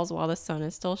falls while the sun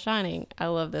is still shining? I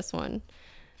love this one.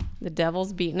 The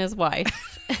devil's beating his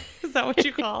wife. Is that what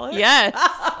you call it? Yes.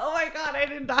 Oh my God, I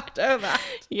did not know that.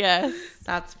 Yes.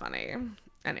 That's funny.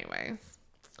 Anyways,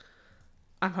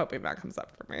 I'm hoping that comes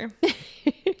up for me.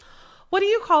 What do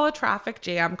you call a traffic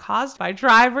jam caused by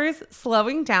drivers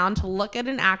slowing down to look at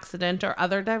an accident or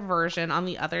other diversion on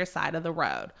the other side of the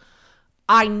road?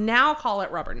 I now call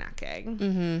it rubbernecking.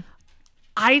 Mm-hmm.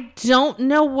 I don't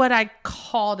know what I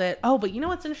called it. Oh, but you know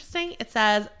what's interesting? It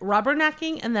says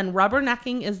rubbernecking, and then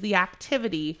rubbernecking is the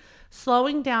activity,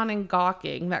 slowing down and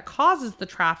gawking, that causes the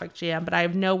traffic jam, but I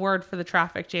have no word for the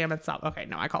traffic jam itself. Okay,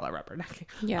 no, I call it rubbernecking.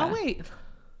 Yeah. Oh, wait.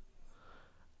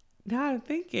 Now I'm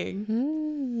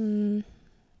thinking.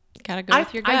 Gotta go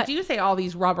with your gut. I do say all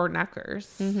these rubberneckers.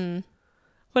 Mm-hmm.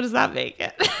 What does that make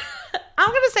it? I'm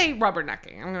going to say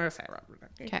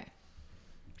rubbernecking. Okay.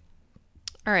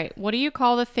 All right. What do you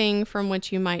call the thing from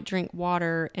which you might drink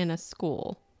water in a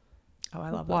school? Oh,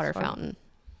 I love water fountain.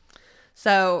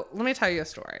 So let me tell you a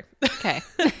story. Okay.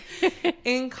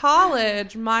 In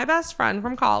college, my best friend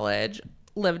from college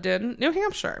lived in New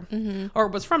Hampshire, or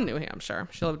was from New Hampshire.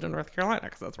 She lived in North Carolina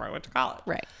because that's where I went to college.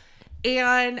 Right.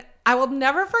 And I will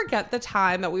never forget the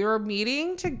time that we were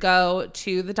meeting to go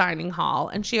to the dining hall.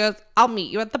 And she goes, I'll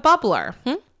meet you at the Bubbler.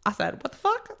 I said, what the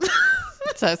fuck?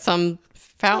 Is that some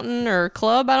fountain or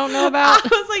club I don't know about? I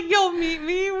was like, you'll meet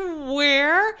me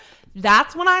where?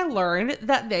 That's when I learned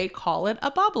that they call it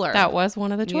a bubbler. That was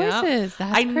one of the choices. Yep.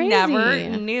 That's crazy. I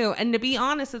never knew. And to be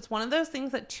honest, it's one of those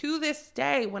things that to this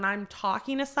day, when I'm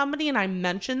talking to somebody and I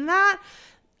mention that,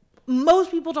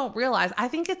 most people don't realize. I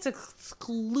think it's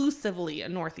exclusively a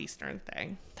Northeastern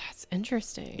thing. That's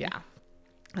interesting. Yeah.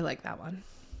 I like that one.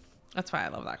 That's why I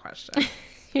love that question.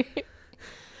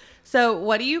 So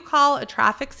what do you call a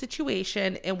traffic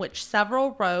situation in which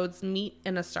several roads meet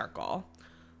in a circle?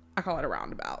 I call it a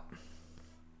roundabout.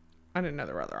 I didn't know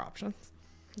there were other options.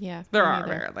 Yeah. There are,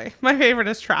 apparently. My favorite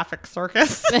is traffic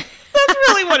circus. That's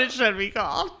really what it should be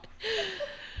called.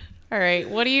 All right.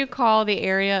 What do you call the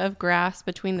area of grass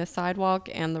between the sidewalk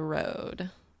and the road?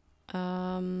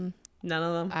 None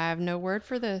of them. I have no word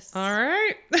for this. All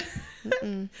right.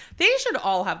 They should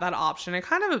all have that option. It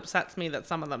kind of upsets me that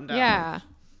some of them don't. Yeah.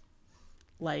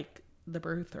 Like the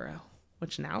brew throw,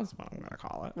 which now is what I'm going to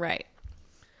call it. Right.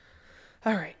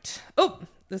 All right. Oh,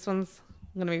 this one's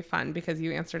going to be fun because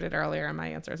you answered it earlier and my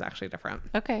answer is actually different.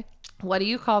 Okay. What do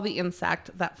you call the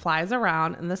insect that flies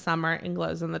around in the summer and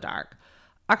glows in the dark?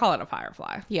 I call it a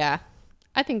firefly. Yeah.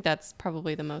 I think that's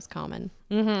probably the most common.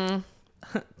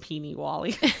 Mm-hmm. Peony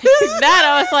Wally. That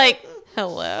I was like,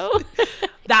 hello?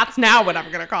 That's now what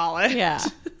I'm going to call it. Yeah.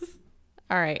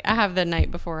 All right. I have the night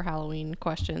before Halloween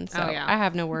question. So Oh, yeah. I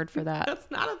have no word for that.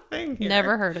 That's not a thing here.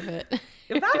 Never heard of it.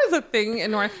 If that is a thing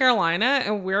in North Carolina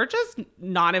and we're just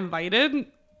not invited,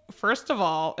 first of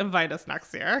all, invite us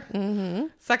next year. Mm-hmm.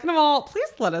 Second of all,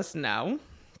 please let us know.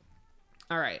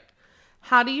 All right.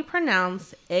 How do you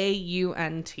pronounce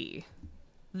AUNT?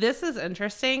 This is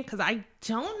interesting because I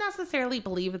don't necessarily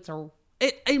believe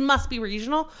it must be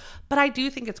regional, but I do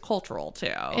think it's cultural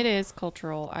too. It is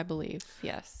cultural, I believe.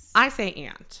 Yes. I say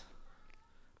aunt,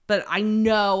 but I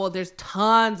know there's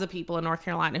tons of people in North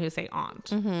Carolina who say aunt.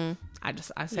 Mm-hmm.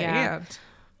 I say aunt.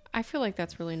 I feel like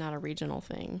that's really not a regional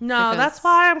thing. No, that's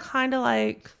why I'm kind of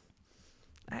like,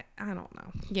 I don't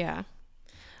know. Yeah.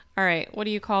 All right. What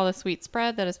do you call the sweet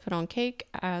spread that is put on cake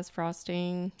as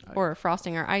frosting or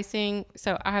frosting or icing?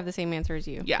 So I have the same answer as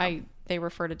you. Yeah. They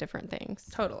refer to different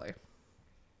things. Totally.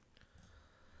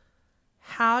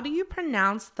 How do you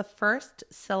pronounce the first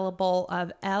syllable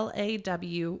of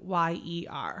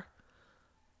Lawyer?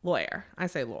 Lawyer. I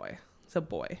say loy. It's a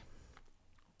boy.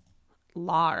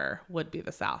 Lar would be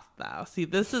the South, though. See,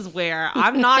 this is where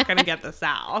I'm not going to get the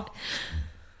South.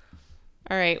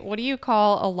 All right. What do you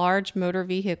call a large motor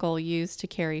vehicle used to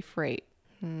carry freight?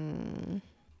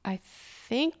 I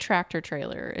think tractor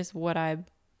trailer is what I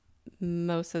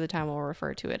most of the time will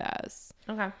refer to it as.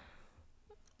 Okay.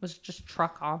 Was just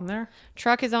truck on there?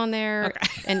 Truck is on there, okay.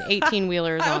 And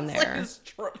 18-wheeler is on there.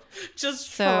 Like,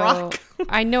 just truck.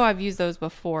 I know I've used those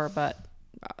before, but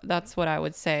that's what I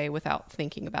would say without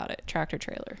thinking about it. Tractor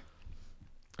trailer.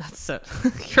 That's it.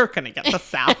 You're going to get the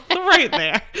South right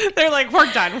there. They're like, we're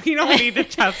done. We don't need to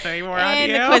test anymore on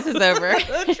you. And the quiz is over.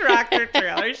 The tractor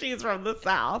trailer. She's from the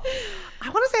South. I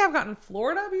want to say I've gotten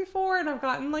Florida before, and I've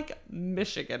gotten like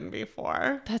Michigan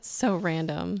before. That's so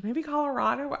random. Maybe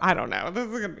Colorado. I don't know. This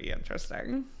is going to be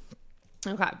interesting.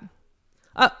 Okay.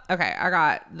 Oh, okay. I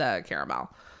got the caramel,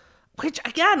 which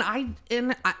again,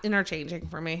 interchanging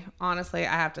for me. Honestly,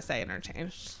 I have to say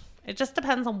interchanged. It just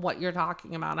depends on what you're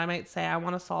talking about. I might say I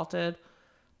want a salted.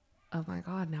 Oh my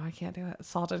God, now I can't do it.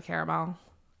 Salted caramel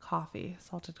coffee,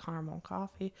 salted caramel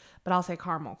coffee. But I'll say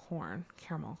caramel corn.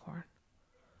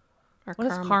 Or what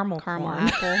is caramel caramel corn?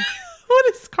 apple?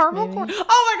 What is caramel corn?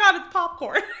 Oh my God, it's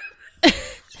popcorn.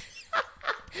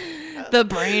 The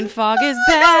brain fog is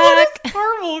back. What is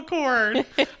caramel corn?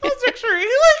 I was picturing like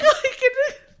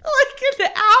an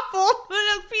apple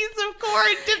with a piece of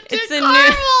corn dipped in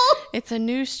caramel. It's a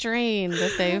new strain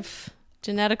that they've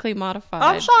genetically modified.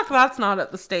 I'm shocked that's not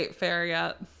at the state fair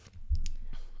yet.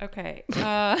 Okay.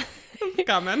 It's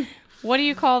coming. What do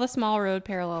you call the small road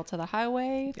parallel to the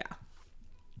highway? Yeah.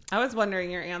 I was wondering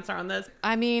your answer on this.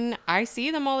 I mean, I see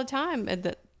them all the time.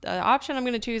 The option I'm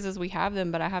going to choose is we have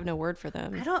them, but I have no word for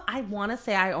them. I want to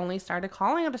say I only started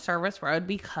calling it a service road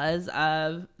because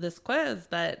of this quiz,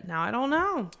 but now I don't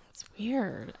know. It's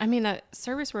weird. I mean, that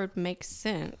service road makes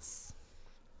sense.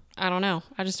 I don't know.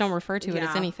 I just don't refer to it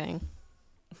as anything.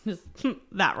 Just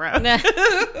that road.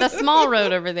 The small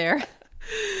road over there.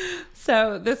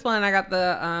 So this one, I got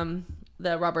the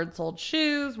rubber-soled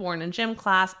shoes worn in gym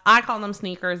class. I call them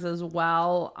sneakers as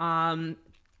well.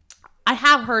 I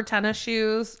have heard tennis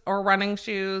shoes or running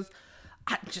shoes.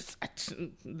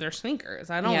 They're sneakers.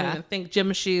 I don't even think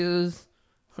gym shoes.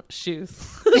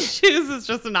 Shoes is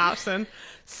just an option.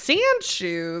 Sand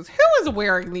shoes. Who is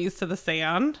wearing these to the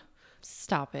sand?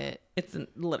 Stop it. It's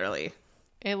literally.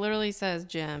 It literally says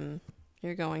gym.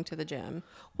 You're going to the gym.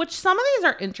 Which some of these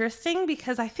are interesting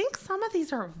because I think some of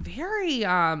these are very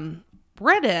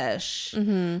British.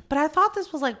 Mm-hmm. But I thought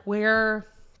this was like where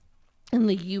in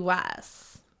the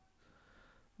U.S.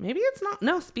 Maybe it's not.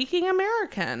 No, speaking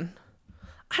American.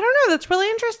 I don't know. That's really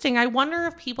interesting. I wonder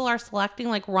if people are selecting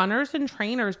like runners and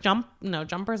trainers.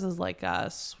 Jumpers is like a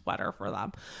sweater for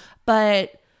them.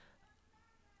 But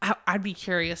I'd be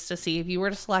curious to see if you were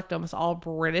to select almost all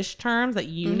British terms that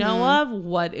you know of,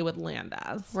 what it would land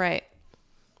as. Right.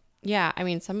 Yeah. I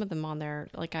mean, some of them on there,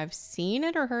 like I've seen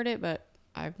it or heard it, but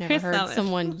I've never heard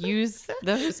someone use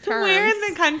those terms. Where in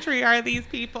the country are these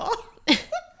people?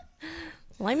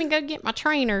 Let me go get my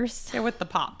trainers. They're with the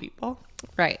pop people.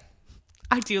 Right.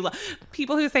 I do love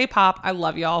people who say pop. I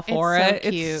love y'all for it.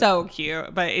 It's so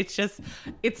cute, but it's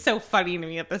so funny to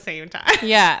me at the same time.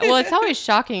 Yeah. Well, it's always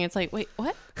shocking. It's like, wait,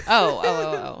 what?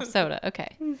 Oh, soda.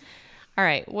 Okay. All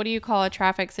right. What do you call a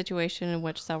traffic situation in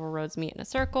which several roads meet in a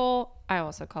circle? I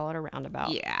also call it a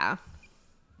roundabout. Yeah.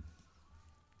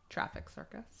 Traffic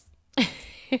circus.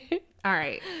 All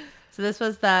right. So this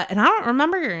was and I don't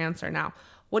remember your answer now.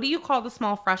 What do you call the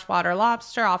small freshwater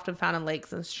lobster often found in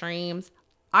lakes and streams?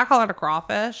 I call it a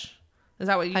crawfish. Is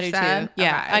that what you said? I do too.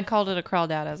 Yeah. Okay. I called it a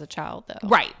crawdad as a child, though.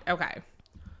 Right. Okay.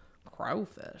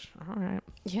 Crowfish. All right.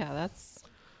 Yeah,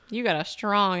 you got a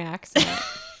strong accent.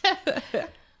 You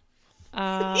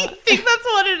think that's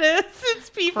what it is? It's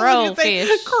people who say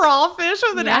Crowfish. crawfish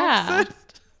with an accent.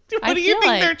 What do you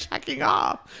think they're checking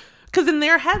off? Because in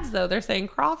their heads, though, they're saying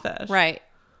crawfish. Right.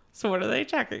 So what are they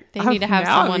checking? They need to have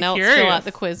someone else fill out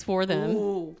the quiz for them.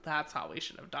 Ooh, that's how we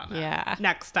should have done it. Yeah.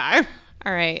 Next time.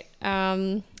 All right.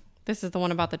 This is the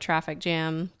one about the traffic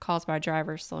jam caused by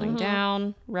drivers slowing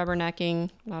down, rubbernecking.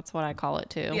 That's what I call it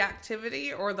too. The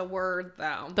activity or the word,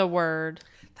 though? The word.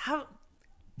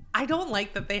 I don't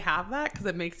like that they have that because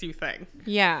it makes you think.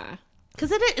 Yeah.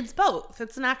 Because it's both.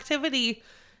 It's an activity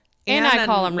and I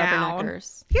call them noun.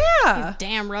 rubberneckers. Yeah. These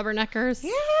damn rubberneckers.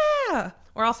 Yeah.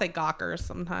 Or I'll say gawkers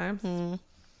sometimes.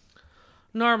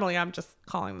 Normally, I'm just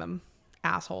calling them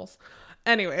assholes.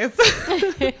 Anyways.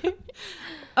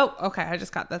 Oh, okay. I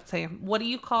just got that same. What do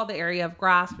you call the area of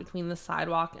grass between the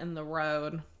sidewalk and the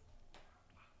road?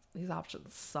 These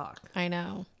options suck. I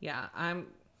know. Yeah. I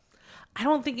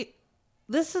don't think it.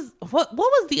 This is what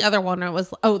was the other one? It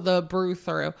was the brew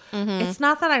through. It's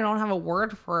not that I don't have a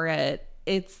word for it.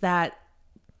 It's that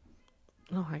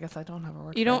I guess I don't have a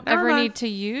word. You for don't it. ever need to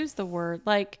use the word.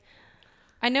 Like,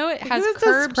 I know it has Who's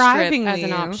curb strip describing as an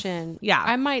these? option. Yeah.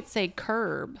 I might say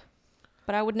curb,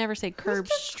 but I would never say curb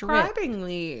Who's strip. describing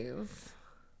these?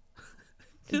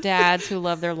 Dads who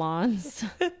love their lawns.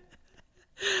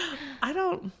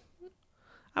 I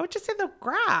would just say the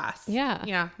grass. Yeah.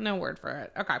 Yeah. No word for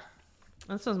it. Okay.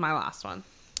 This was my last one.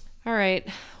 All right.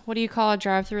 What do you call a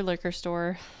drive-through liquor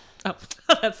store? Oh,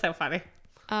 that's so funny.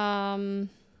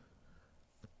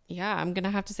 Yeah, I'm going to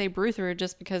have to say brew through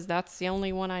just because that's the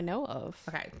only one I know of.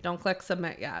 Okay. Don't click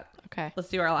submit yet. Okay. Let's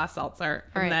do our last seltzer.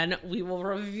 All and right. then we will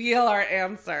reveal our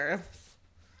answers.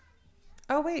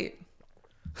 Oh, wait.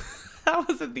 That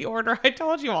wasn't the order I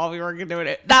told you all we were doing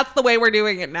it. That's the way we're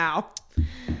doing it now.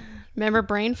 Remember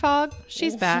brain fog?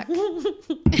 She's back.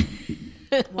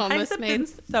 Why has it been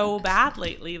so bad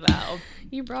lately, though?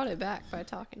 You brought it back by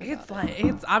talking about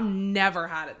It's I've never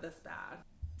had it this bad.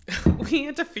 We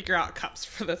had to figure out cups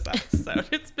for this episode.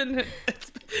 Dana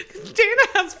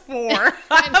has 4.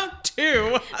 I have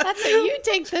 2. That's it. You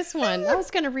take this one. I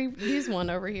was going to use one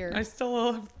over here. I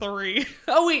still have 3.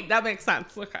 Oh, wait. That makes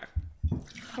sense. Okay.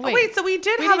 Wait, so we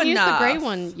didn't have use enough. the gray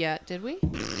one yet, did we?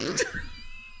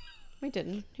 We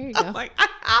didn't. Here you go. I'm like, I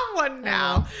have one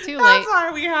now. Too That's late.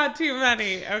 why we had too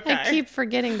many. Okay. I keep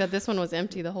forgetting that this one was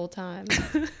empty the whole time.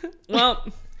 Well,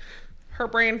 her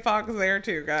brain fog's there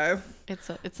too, guys.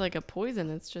 It's like a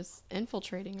poison. It's just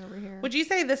infiltrating over here. Would you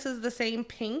say this is the same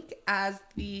pink as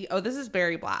the... Oh, this is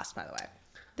Berry Blast, by the way.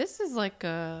 This is like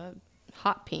a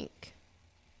hot pink.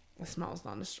 It smells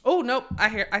nondescript. Oh, nope.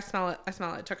 I smell it.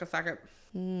 It took a second.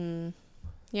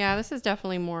 Yeah, this is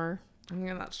definitely more I'm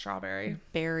getting that strawberry.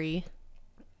 berry.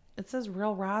 It says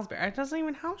real raspberry. It doesn't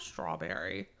even have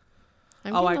strawberry.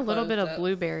 I'm getting a little bit of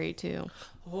blueberry too.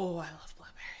 Oh, I love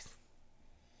blueberries.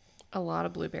 A lot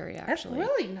of blueberry, actually. That's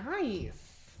really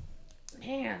nice.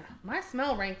 Man, my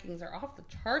smell rankings are off the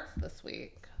charts this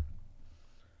week.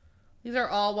 These are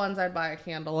all ones I'd buy a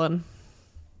candle in.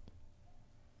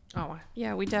 Oh,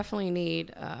 yeah, we definitely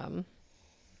need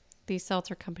these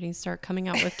seltzer companies start coming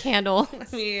out with candles.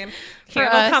 I mean,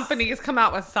 candle companies come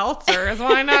out with seltzers.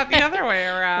 Why not the other way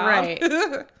around? Right.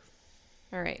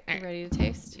 All right. You ready to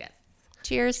taste? Yes.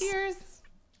 Cheers. Cheers.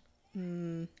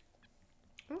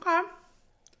 Okay.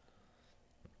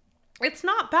 It's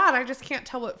not bad. I just can't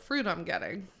tell what fruit I'm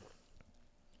getting.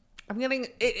 I'm getting...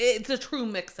 It's a true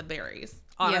mix of berries,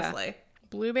 honestly. Yeah.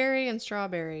 Blueberry and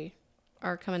strawberry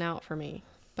are coming out for me.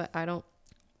 But I don't...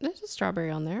 There's a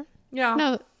strawberry on there. Yeah.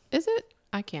 No, is it?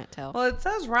 I can't tell. Well, it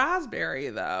says raspberry,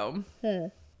 though.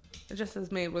 It just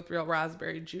says made with real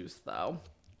raspberry juice, though.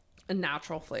 And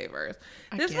natural flavors.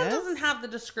 This one doesn't have the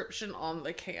description on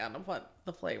the can of what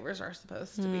the flavors are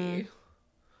supposed to be.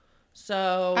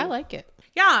 So... I like it.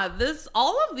 Yeah,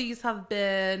 all of these have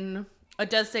been... It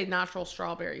does say natural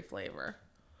strawberry flavor.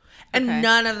 And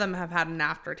none of them have had an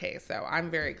aftertaste, so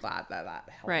I'm very glad that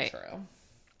held true.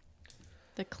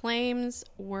 The claims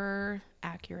were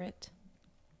accurate.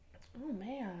 Oh,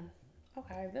 man.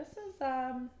 Okay, this is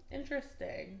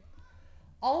interesting.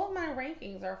 All of my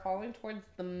rankings are falling towards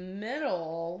the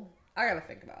middle. I gotta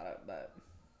think about it, but...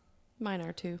 Mine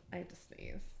are too. I have to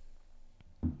sneeze.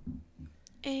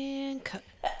 And cut.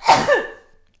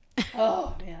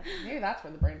 Oh, man. Maybe that's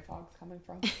where the brain fog's coming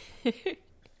from.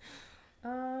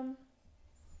 I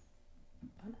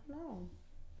don't know.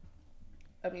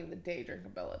 I mean, the day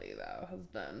drinkability, though, has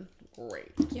been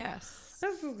great. Yes.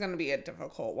 This is going to be a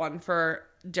difficult one for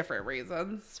different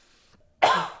reasons.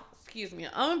 Excuse me.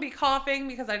 I'm going to be coughing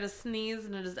because I just sneezed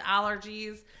and it is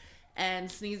allergies.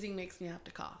 And sneezing makes me have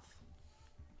to cough.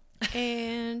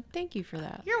 And thank you for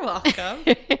that. You're welcome.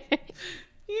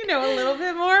 You know a little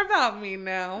bit more about me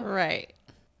now. Right.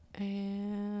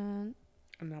 And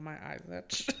now my eyes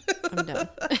itch. I'm done.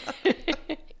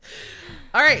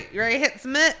 All right, you ready to hit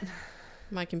submit?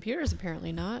 My computer's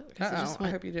apparently not. Because it just I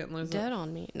went hope you didn't lose dead it.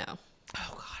 on me. No. Oh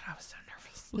God, I was so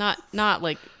nervous. Not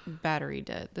like battery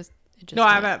dead. It just No,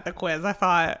 I went. meant the quiz. I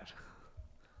thought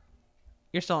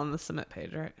you're still on the submit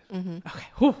page, right? Mm-hmm. Okay.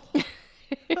 Whew.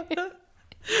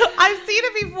 I've seen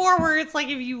it before where it's like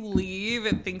if you leave,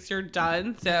 it thinks you're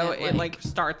done, so it like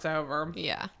starts over.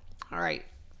 Yeah. All right,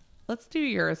 let's do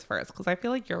yours first because I feel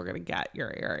like you're gonna get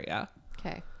your area.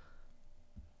 Okay.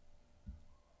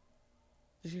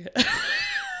 Did you?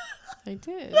 I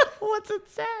did. What's it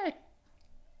say?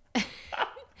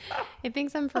 It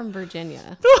thinks I'm from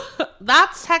Virginia.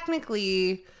 That's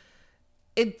technically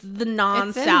it's the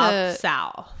non-South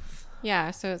South.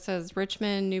 Yeah, so it says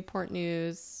Richmond, Newport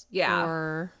News. Yeah.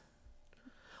 Or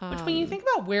Which when you think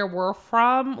about where we're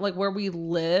from, like where we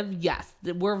live, yes,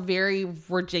 we're very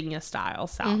Virginia style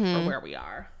South for where we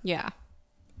are. yeah.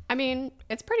 I mean,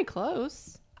 it's pretty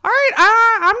close. All right,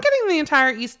 I'm getting the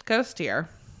entire East Coast here.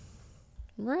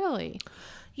 Really?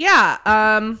 Yeah.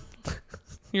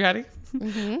 You ready?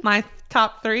 Mm-hmm. My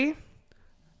top 3: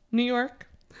 New York.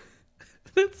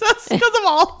 It's just because of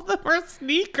all of them are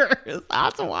sneakers.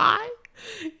 That's why.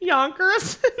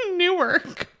 Yonkers and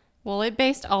Newark. Well, it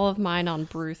based all of mine on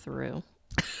brew through.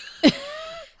 Like,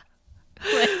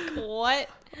 what?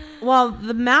 Well,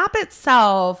 the map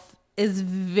itself is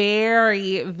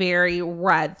very, very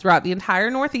red throughout the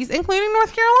entire Northeast, including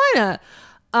North Carolina.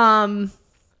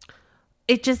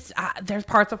 It just, there's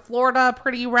parts of Florida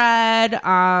pretty red.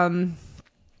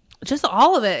 Just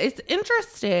all of it. It's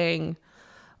interesting.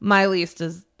 My least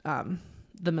is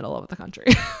the middle of the country,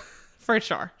 for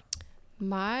sure.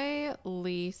 My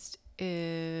least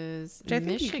is Which I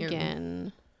think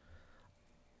Michigan.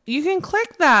 You can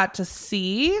click that to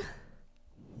see.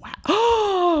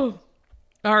 Wow.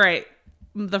 All right.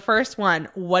 The first one.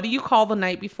 What do you call the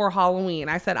night before Halloween?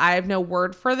 I said, I have no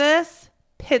word for this.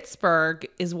 Pittsburgh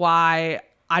is why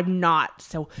I'm not.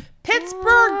 So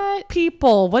Pittsburgh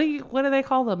people. What do they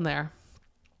call them there?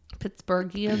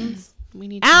 Pittsburghians? We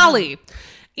need Allie,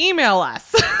 email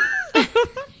us.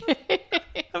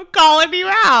 I'm calling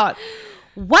you out.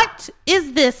 What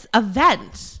is this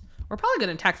event? We're probably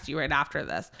going to text you right after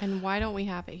this. And why don't we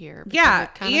have it here? Because Yeah,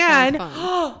 it kinda sounds and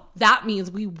fun. that means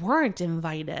we weren't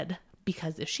invited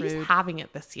because if she's Rude. having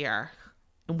it this year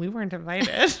and we weren't invited.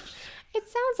 It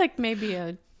sounds like maybe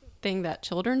a thing that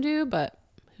children do, but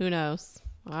who knows?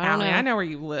 I don't Allie, know. I know where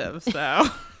you live, so.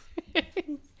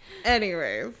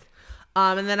 Anyways.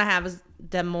 And then I have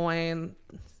Des Moines.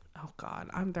 Oh, God.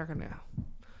 They're going to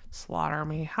slaughter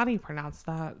me. How do you pronounce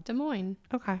that? Des Moines.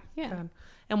 Okay. Yeah. Good.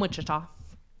 And Wichita.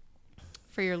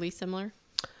 For your least similar?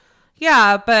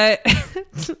 Yeah, but...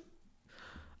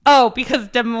 because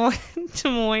Des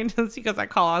Moines is because I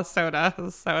call a soda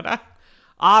a soda.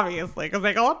 Obviously, because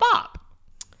they call it pop.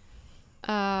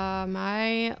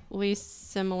 My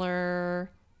least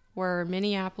similar were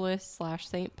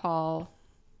Minneapolis/St. Paul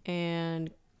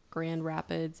and Grand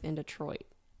Rapids and Detroit,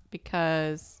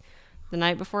 because the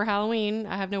night before Halloween,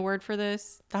 I have no word for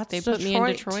this. They put me in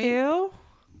Detroit too.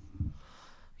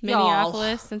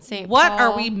 Minneapolis and St. Paul. What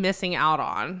are we missing out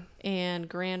on? And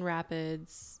Grand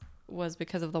Rapids was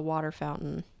because of the water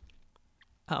fountain.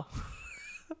 Oh,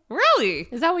 really?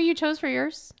 Is that what you chose for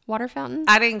yours? Water fountain?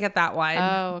 I didn't get that one.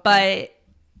 Oh, okay.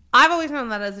 But I've always known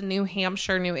that as a New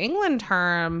Hampshire, New England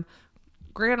term.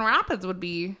 Grand Rapids would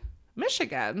be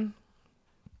Michigan.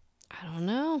 I don't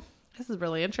know. This is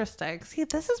really interesting. See,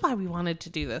 this is why we wanted to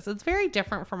do this. It's very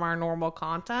different from our normal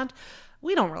content.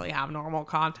 We don't really have normal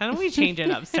content. We change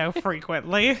it up so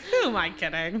frequently. Who am I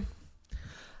kidding?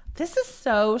 This is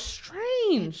so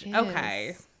strange.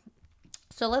 Okay.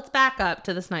 So let's back up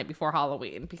to this night before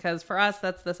Halloween, because for us,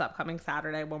 that's this upcoming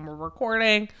Saturday when we're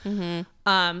recording.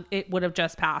 Mm-hmm. It would have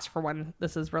just passed for when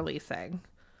this is releasing.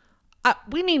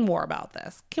 We need more about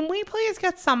this. Can we please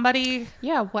get somebody?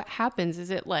 Yeah, what happens?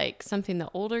 Is it like something the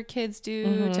older kids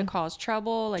do to cause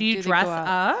trouble? Like, Do you dress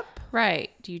up? Right.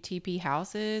 Do you TP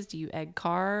houses? Do you egg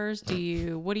cars?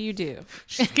 What do you do?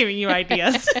 She's giving you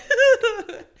ideas.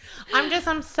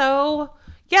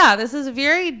 This is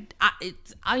very,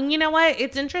 you know what?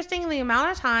 It's interesting the amount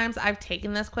of times I've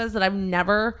taken this quiz that I've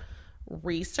never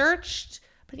researched.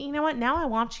 But you know what? Now I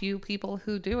want you people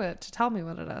who do it to tell me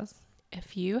what it is.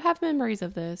 If you have memories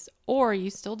of this or you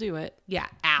still do it, Yeah,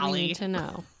 we Allie. need to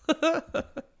know.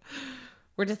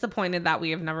 We're disappointed that we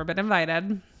have never been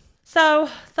invited. So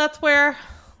that's where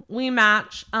we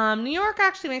match. New York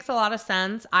actually makes a lot of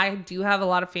sense. I do have a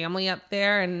lot of family up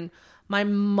there, and my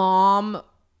mom,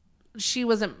 she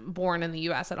wasn't born in the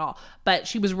U.S. at all, but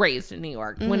she was raised in New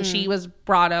York. When she was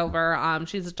brought over,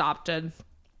 she's adopted.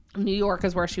 New York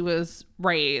is where she was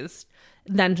raised,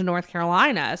 then to North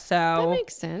Carolina. So That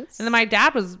makes sense. And then my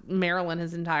dad was Maryland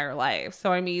his entire life.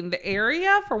 So, I mean, the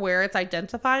area for where it's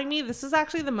identifying me, this is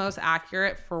actually the most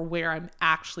accurate for where I'm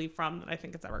actually from that I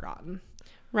think it's ever gotten.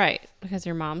 Right, because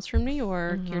your mom's from New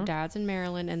York, your dad's in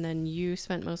Maryland, and then you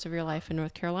spent most of your life in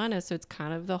North Carolina, so it's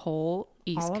kind of the whole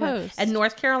East Coast. And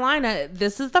North Carolina,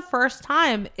 this is the first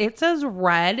time it's as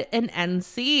red in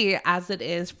NC as it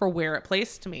is for where it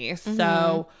placed me.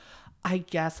 So I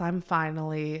guess I'm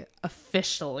finally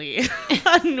officially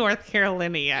a North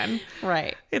Carolinian.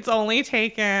 Right. It's only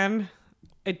taken,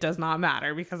 it does not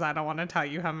matter because I don't want to tell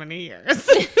you how many years.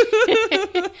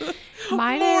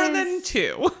 Mine More is than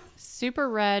 2. super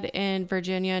red in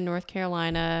Virginia and North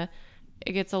Carolina.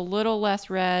 It gets a little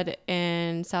less red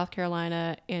in South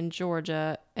Carolina and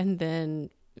Georgia, and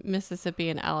then Mississippi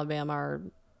and Alabama are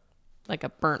like a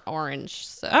burnt orange.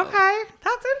 So Okay,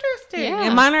 that's interesting. Yeah.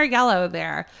 And mine are yellow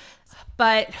there.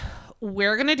 But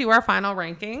we're going to do our final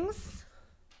rankings.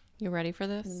 You ready for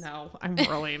this? No, I'm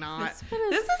really not.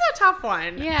 This is a tough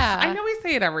one. Yeah. I know we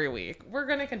say it every week. We're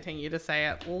going to continue to say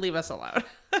it. Leave us alone.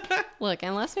 Look,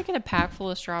 unless we get a pack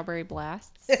full of strawberry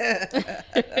blasts.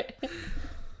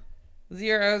 0,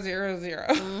 0, 0.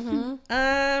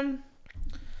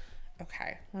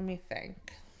 Okay, let me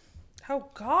think. Oh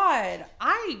God,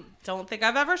 I don't think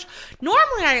I've ever.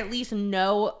 Normally, I at least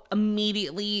know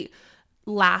immediately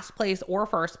last place or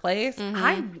first place.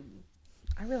 I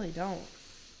really don't.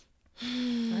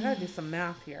 I gotta do some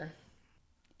math here.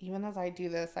 Even as I do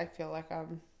this, I feel like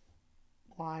I'm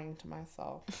lying to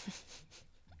myself.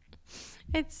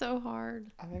 It's so hard.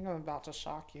 I think I'm about to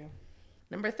shock you.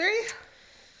 Number 3.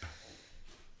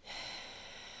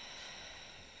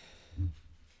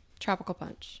 Tropical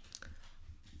Punch.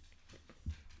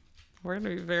 We're gonna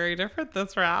be very different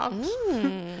this round.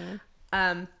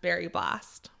 Berry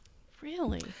Blast.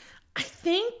 Really? I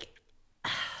think,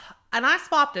 and I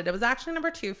swapped it. It was actually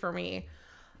number 2 for me.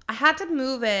 I had to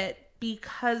move it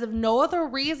because of no other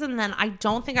reason than I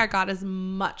don't think I got as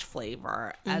much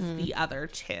flavor as the other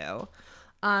 2.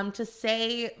 To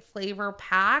say flavor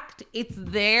packed, it's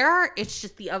there. It's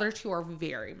just the other 2 are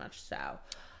very much so.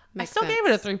 I still gave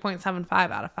it a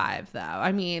 3.75 out of 5, though.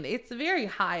 I mean, it's very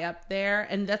high up there,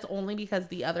 and that's only because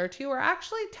the other 2 are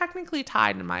actually technically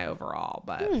tied in my overall.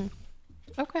 But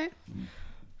Okay.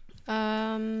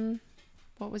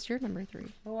 What was your number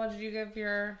 3? well, what did you give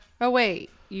your? Oh wait,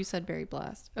 you said Berry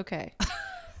Blast. Okay.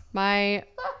 My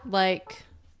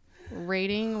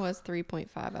rating was 3.5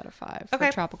 out of 5 for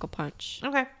Okay. Tropical Punch.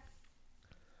 Okay.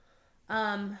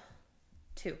 2.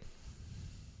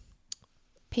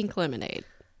 Pink Lemonade.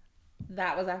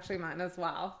 That was actually mine as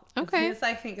well. Okay. This,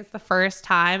 I think, is the first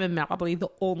time and probably the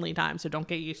only time, so don't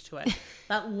get used to it,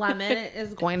 that lemon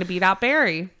is going to beat out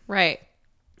berry. Right.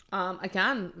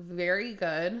 Again, very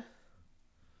good.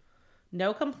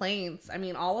 No complaints. I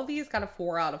mean, all of these got a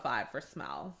 4 out of 5 for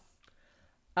smell.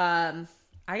 I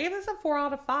gave this a 4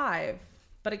 out of 5.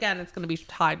 But again, it's going to be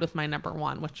tied with my number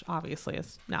 1, which obviously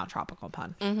is now Tropical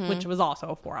Punch, which was also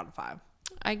a 4 out of 5.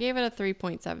 I gave it a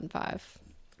 3.75.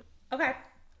 Okay.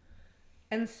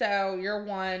 And so your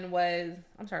 1 was,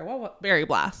 I'm sorry, what? Berry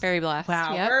Blast. Berry Blast.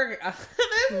 Wow. Yep.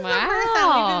 This is the first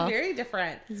time we've been very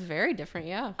different. It's very different,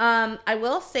 yeah. I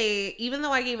will say, even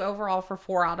though I gave overall for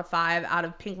 4 out of 5 out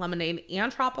of Pink Lemonade and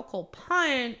Tropical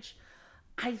Punch,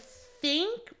 I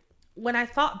think when I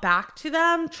thought back to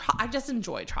them, I just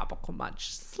enjoy Tropical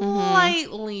Punch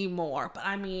slightly more. But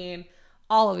I mean,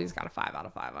 all of these got a 5 out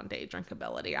of 5 on day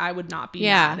drinkability. I would not be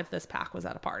mad if this pack was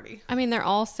at a party. I mean, they're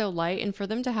all so light, and for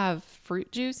them to have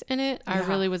fruit juice in it, I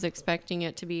really was expecting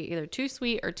it to be either too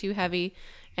sweet or too heavy,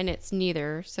 and it's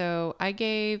neither. So I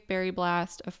gave Berry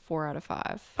Blast a 4 out of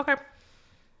 5. Okay.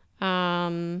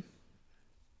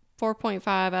 4.5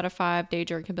 out of 5 day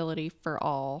drinkability for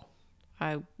all.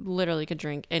 I literally could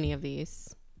drink any of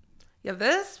these. Yeah,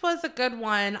 this was a good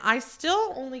one. I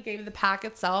still only gave the pack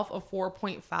itself a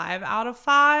 4.5 out of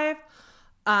 5.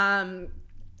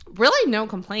 Really no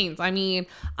complaints. I mean,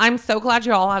 I'm so glad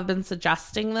you all have been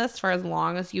suggesting this for as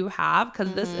long as you have,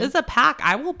 because this is a pack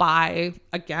I will buy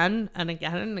again and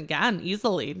again and again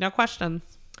easily. No questions.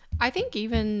 I think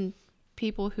even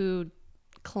people who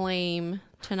claim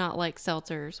to not like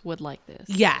seltzers would like this.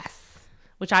 Yes.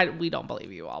 Which we don't believe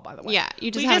you all, by the way. Yeah,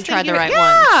 you just We haven't tried think the right ones.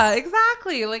 ones. Yeah,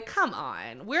 exactly. Like, come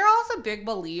on. We're also big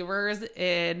believers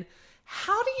in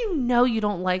how do you know you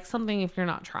don't like something if you're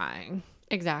not trying?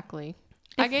 Exactly.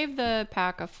 I gave the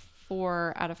pack a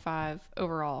 4 out of 5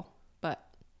 overall, but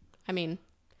I mean,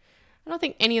 I don't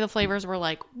think any of the flavors were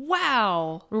like,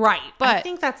 wow. Right. But I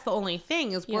think that's the only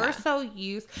thing is we're so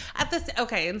used at this.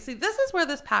 Okay. And see, this is where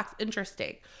this pack's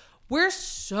interesting. We're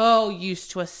so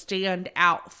used to a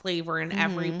standout flavor in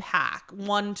every pack,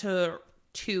 1 to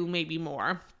 2, maybe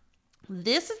more.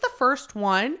 This is the first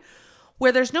one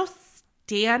where there's no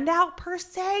standout per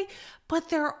se, but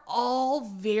they're all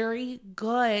very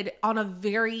good on a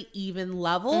very even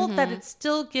level that it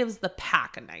still gives the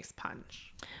pack a nice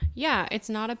punch. Yeah, it's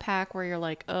not a pack where you're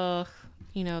like, ugh,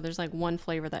 you know, there's like one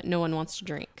flavor that no one wants to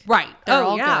drink. Right. They're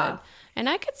all good. And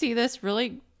I could see this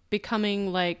really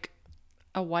becoming like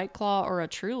a White Claw or a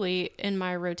Truly in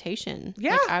my rotation.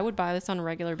 Yeah. Like, I would buy this on a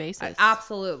regular basis.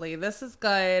 Absolutely. This is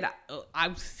good.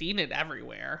 I've seen it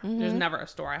everywhere. There's never a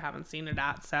store I haven't seen it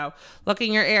at. So look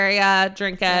in your area,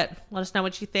 drink it. Let us know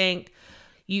what you think.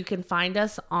 You can find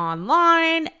us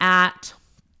online at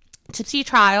Tipsy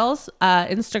Trials,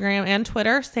 Instagram and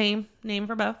Twitter. Same name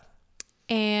for both.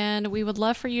 And we would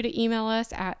love for you to email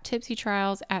us at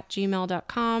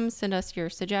tipsytrials@gmail.com. Send us your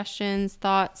suggestions,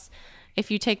 thoughts. If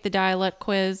you take the dialect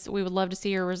quiz, we would love to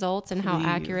see your results and how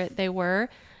accurate they were.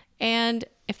 And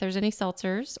if there's any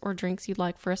seltzers or drinks you'd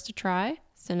like for us to try,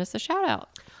 send us a shout out.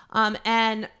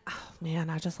 And oh man,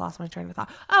 I just lost my train of thought.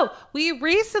 Oh, we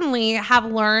recently have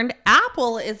learned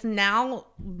Apple is now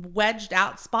wedged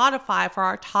out Spotify for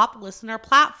our top listener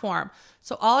platform.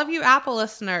 So all of you Apple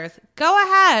listeners, go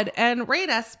ahead and rate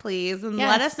us, please, and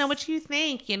let us know what you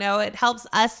think. You know, it helps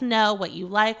us know what you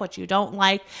like, what you don't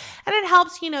like, and it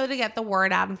helps, you know, to get the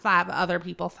word out and have other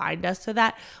people find us so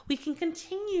that we can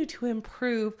continue to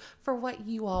improve for what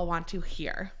you all want to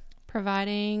hear.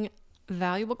 Providing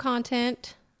valuable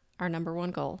content, our number one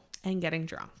goal. And getting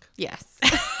drunk. Yes.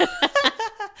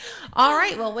 All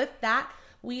right. Well, with that,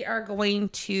 we are going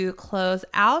to close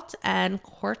out and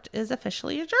court is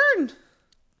officially adjourned.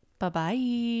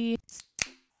 Bye-bye.